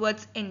were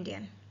towards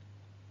Indian.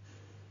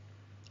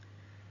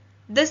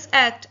 This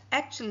act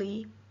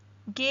actually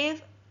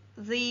gave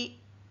the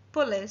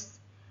police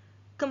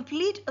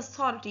complete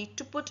authority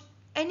to put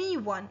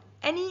anyone,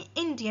 any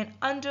Indian,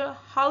 under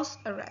house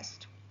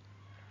arrest.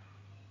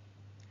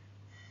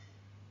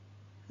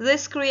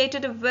 This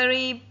created a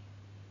very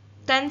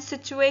tense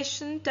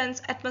situation,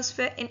 tense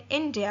atmosphere in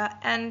India,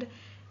 and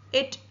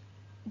it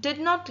did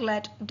not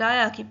let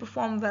diarchy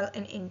perform well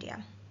in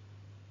India.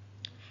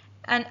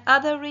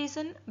 Another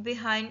reason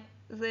behind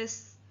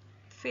this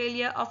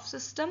failure of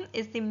system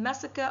is the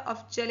massacre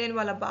of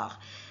Jallianwala Bagh.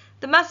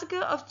 The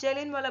massacre of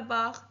Jallianwala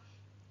Bagh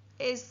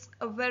is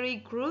a very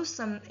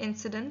gruesome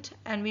incident,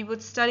 and we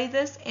would study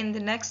this in the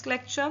next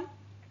lecture.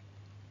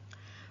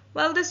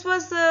 Well, this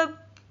was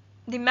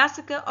the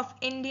massacre of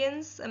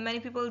Indians. Many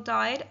people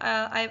died.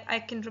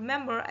 I can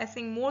remember, I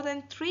think more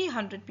than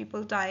 300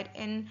 people died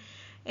in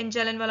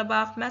Jallianwala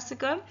Bagh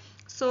massacre.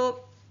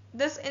 So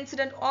this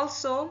incident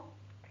also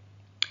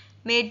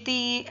made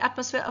the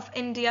atmosphere of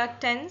India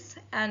tense,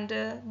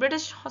 and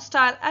British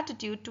hostile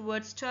attitude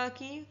towards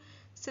Turkey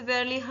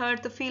severely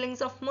hurt the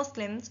feelings of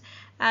Muslims,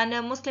 and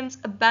Muslims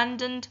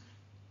abandoned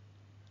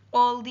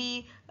all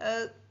the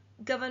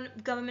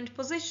government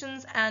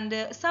positions, and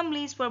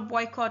assemblies were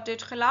boycotted.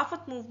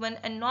 Khilafat movement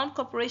and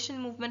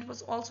non-cooperation movement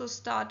was also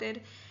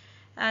started,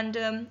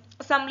 and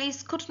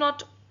assemblies could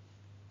not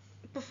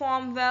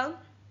perform well.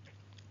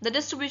 The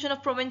distribution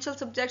of provincial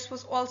subjects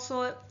was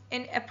also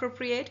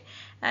inappropriate,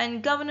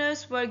 and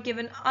governors were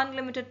given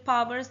unlimited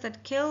powers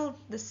that killed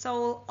the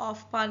soul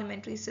of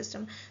parliamentary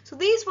system. So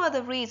these were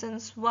the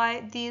reasons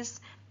why the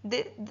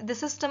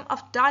system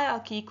of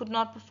diarchy could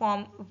not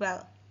perform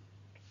well.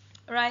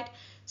 Right?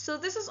 So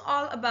this is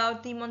all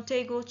about the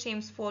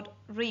Montagu-Chelmsford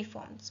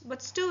reforms.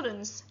 But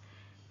students,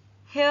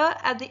 here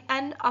at the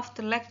end of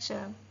the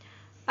lecture,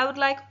 I would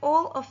like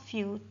all of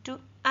you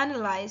to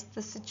analyze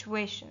the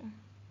situation.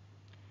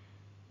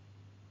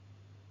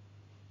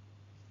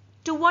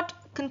 To what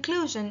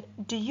conclusion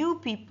do you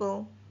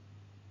people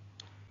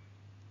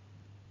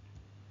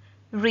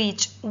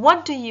reach?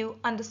 What do you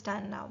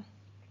understand now?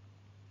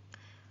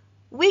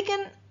 We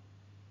can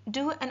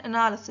do an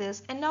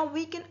analysis, and now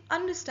we can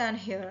understand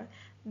here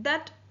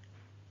that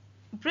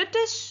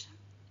British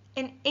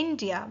in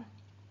India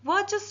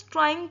were just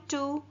trying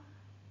to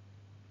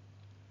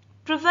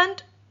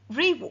prevent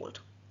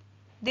revolt.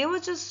 They were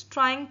just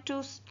trying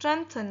to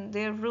strengthen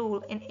their rule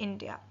in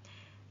India.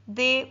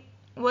 They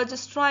were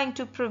just trying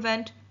to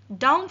prevent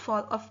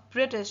downfall of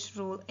British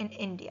rule in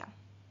India.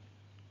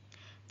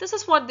 This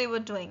is what they were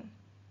doing.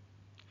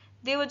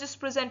 They were just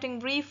presenting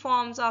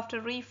reforms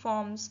after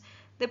reforms.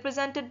 They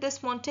presented this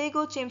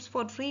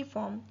Montagu-Chelmsford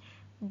reform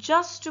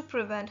just to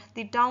prevent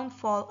the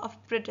downfall of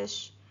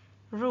British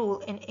rule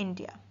in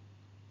India.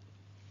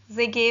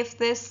 They gave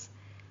this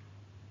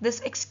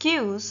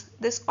excuse,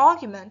 this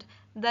argument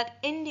that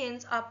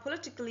Indians are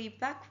politically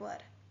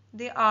backward.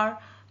 They are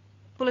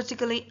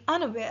politically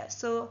unaware,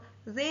 so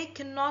they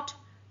cannot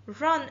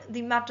run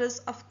the matters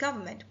of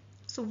government.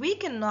 So we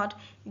cannot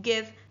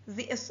give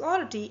the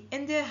authority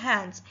in their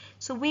hands.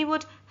 So we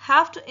would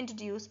have to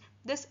introduce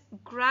this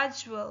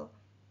gradual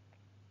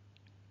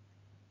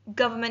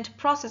government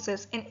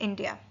processes in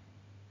India.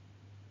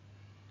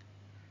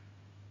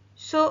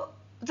 So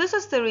this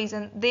is the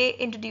reason they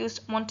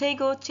introduced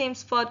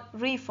Montagu-Chelmsford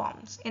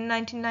reforms in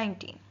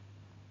 1919,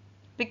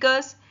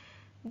 because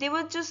they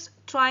were just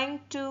trying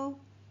to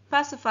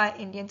pacify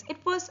Indians. It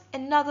was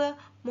another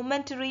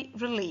momentary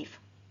relief.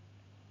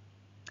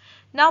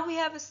 Now we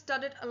have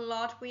studied a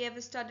lot. We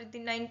have studied the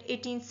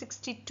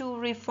 1862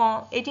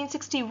 reform,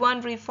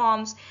 1861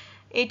 reforms,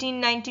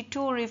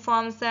 1892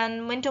 reforms,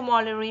 then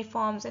Minto-Morley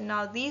reforms, and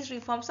now these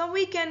reforms. So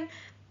we can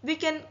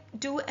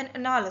do an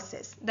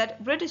analysis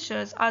that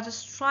Britishers are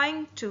just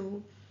trying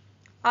to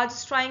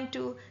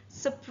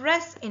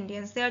suppress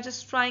Indians. They are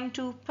just trying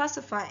to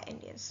pacify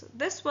Indians. So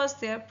this was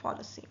their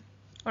policy.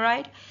 All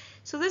right.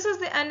 So this is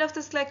the end of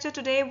this lecture.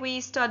 Today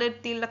we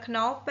studied the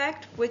Lucknow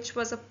Pact, which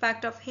was a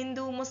pact of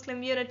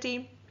Hindu-Muslim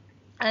unity.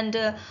 And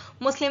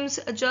Muslims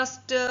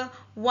just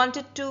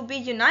wanted to be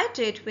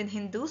united with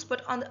Hindus,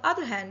 but on the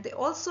other hand, they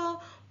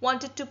also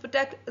wanted to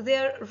protect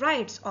their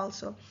rights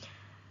also.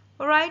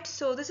 Alright,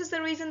 so this is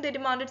the reason they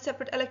demanded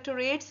separate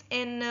electorates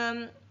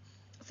in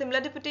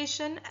similar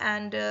deputation,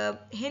 and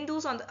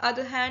Hindus on the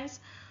other hand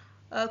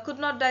could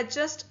not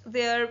digest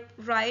their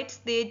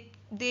rights. They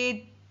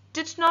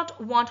did not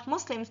want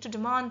Muslims to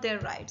demand their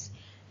rights.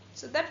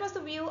 So that was the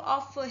view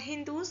of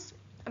Hindus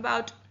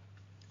about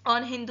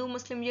on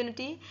Hindu-Muslim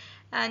unity,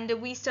 and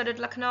we studied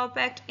Lucknow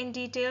Pact in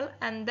detail,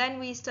 and then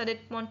we studied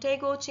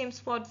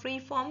Montagu-Chelmsford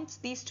Reforms.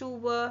 These two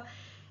were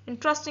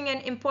interesting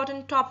and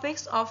important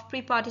topics of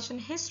pre-partition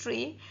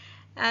history,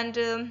 and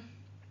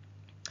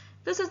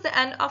this is the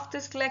end of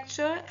this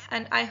lecture,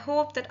 and I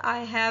hope that I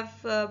have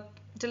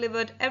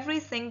delivered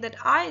everything that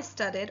I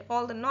studied,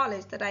 all the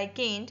knowledge that I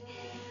gained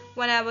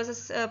when I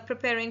was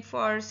preparing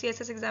for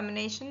CSS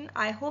examination.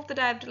 I hope that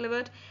I have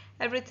delivered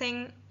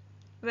everything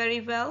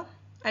very well.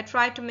 I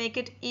tried to make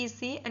it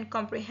easy and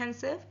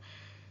comprehensive.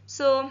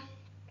 So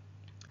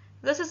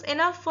this is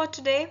enough for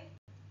today,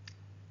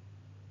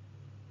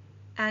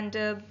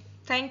 and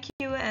thank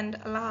you and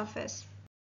Allah Hafiz.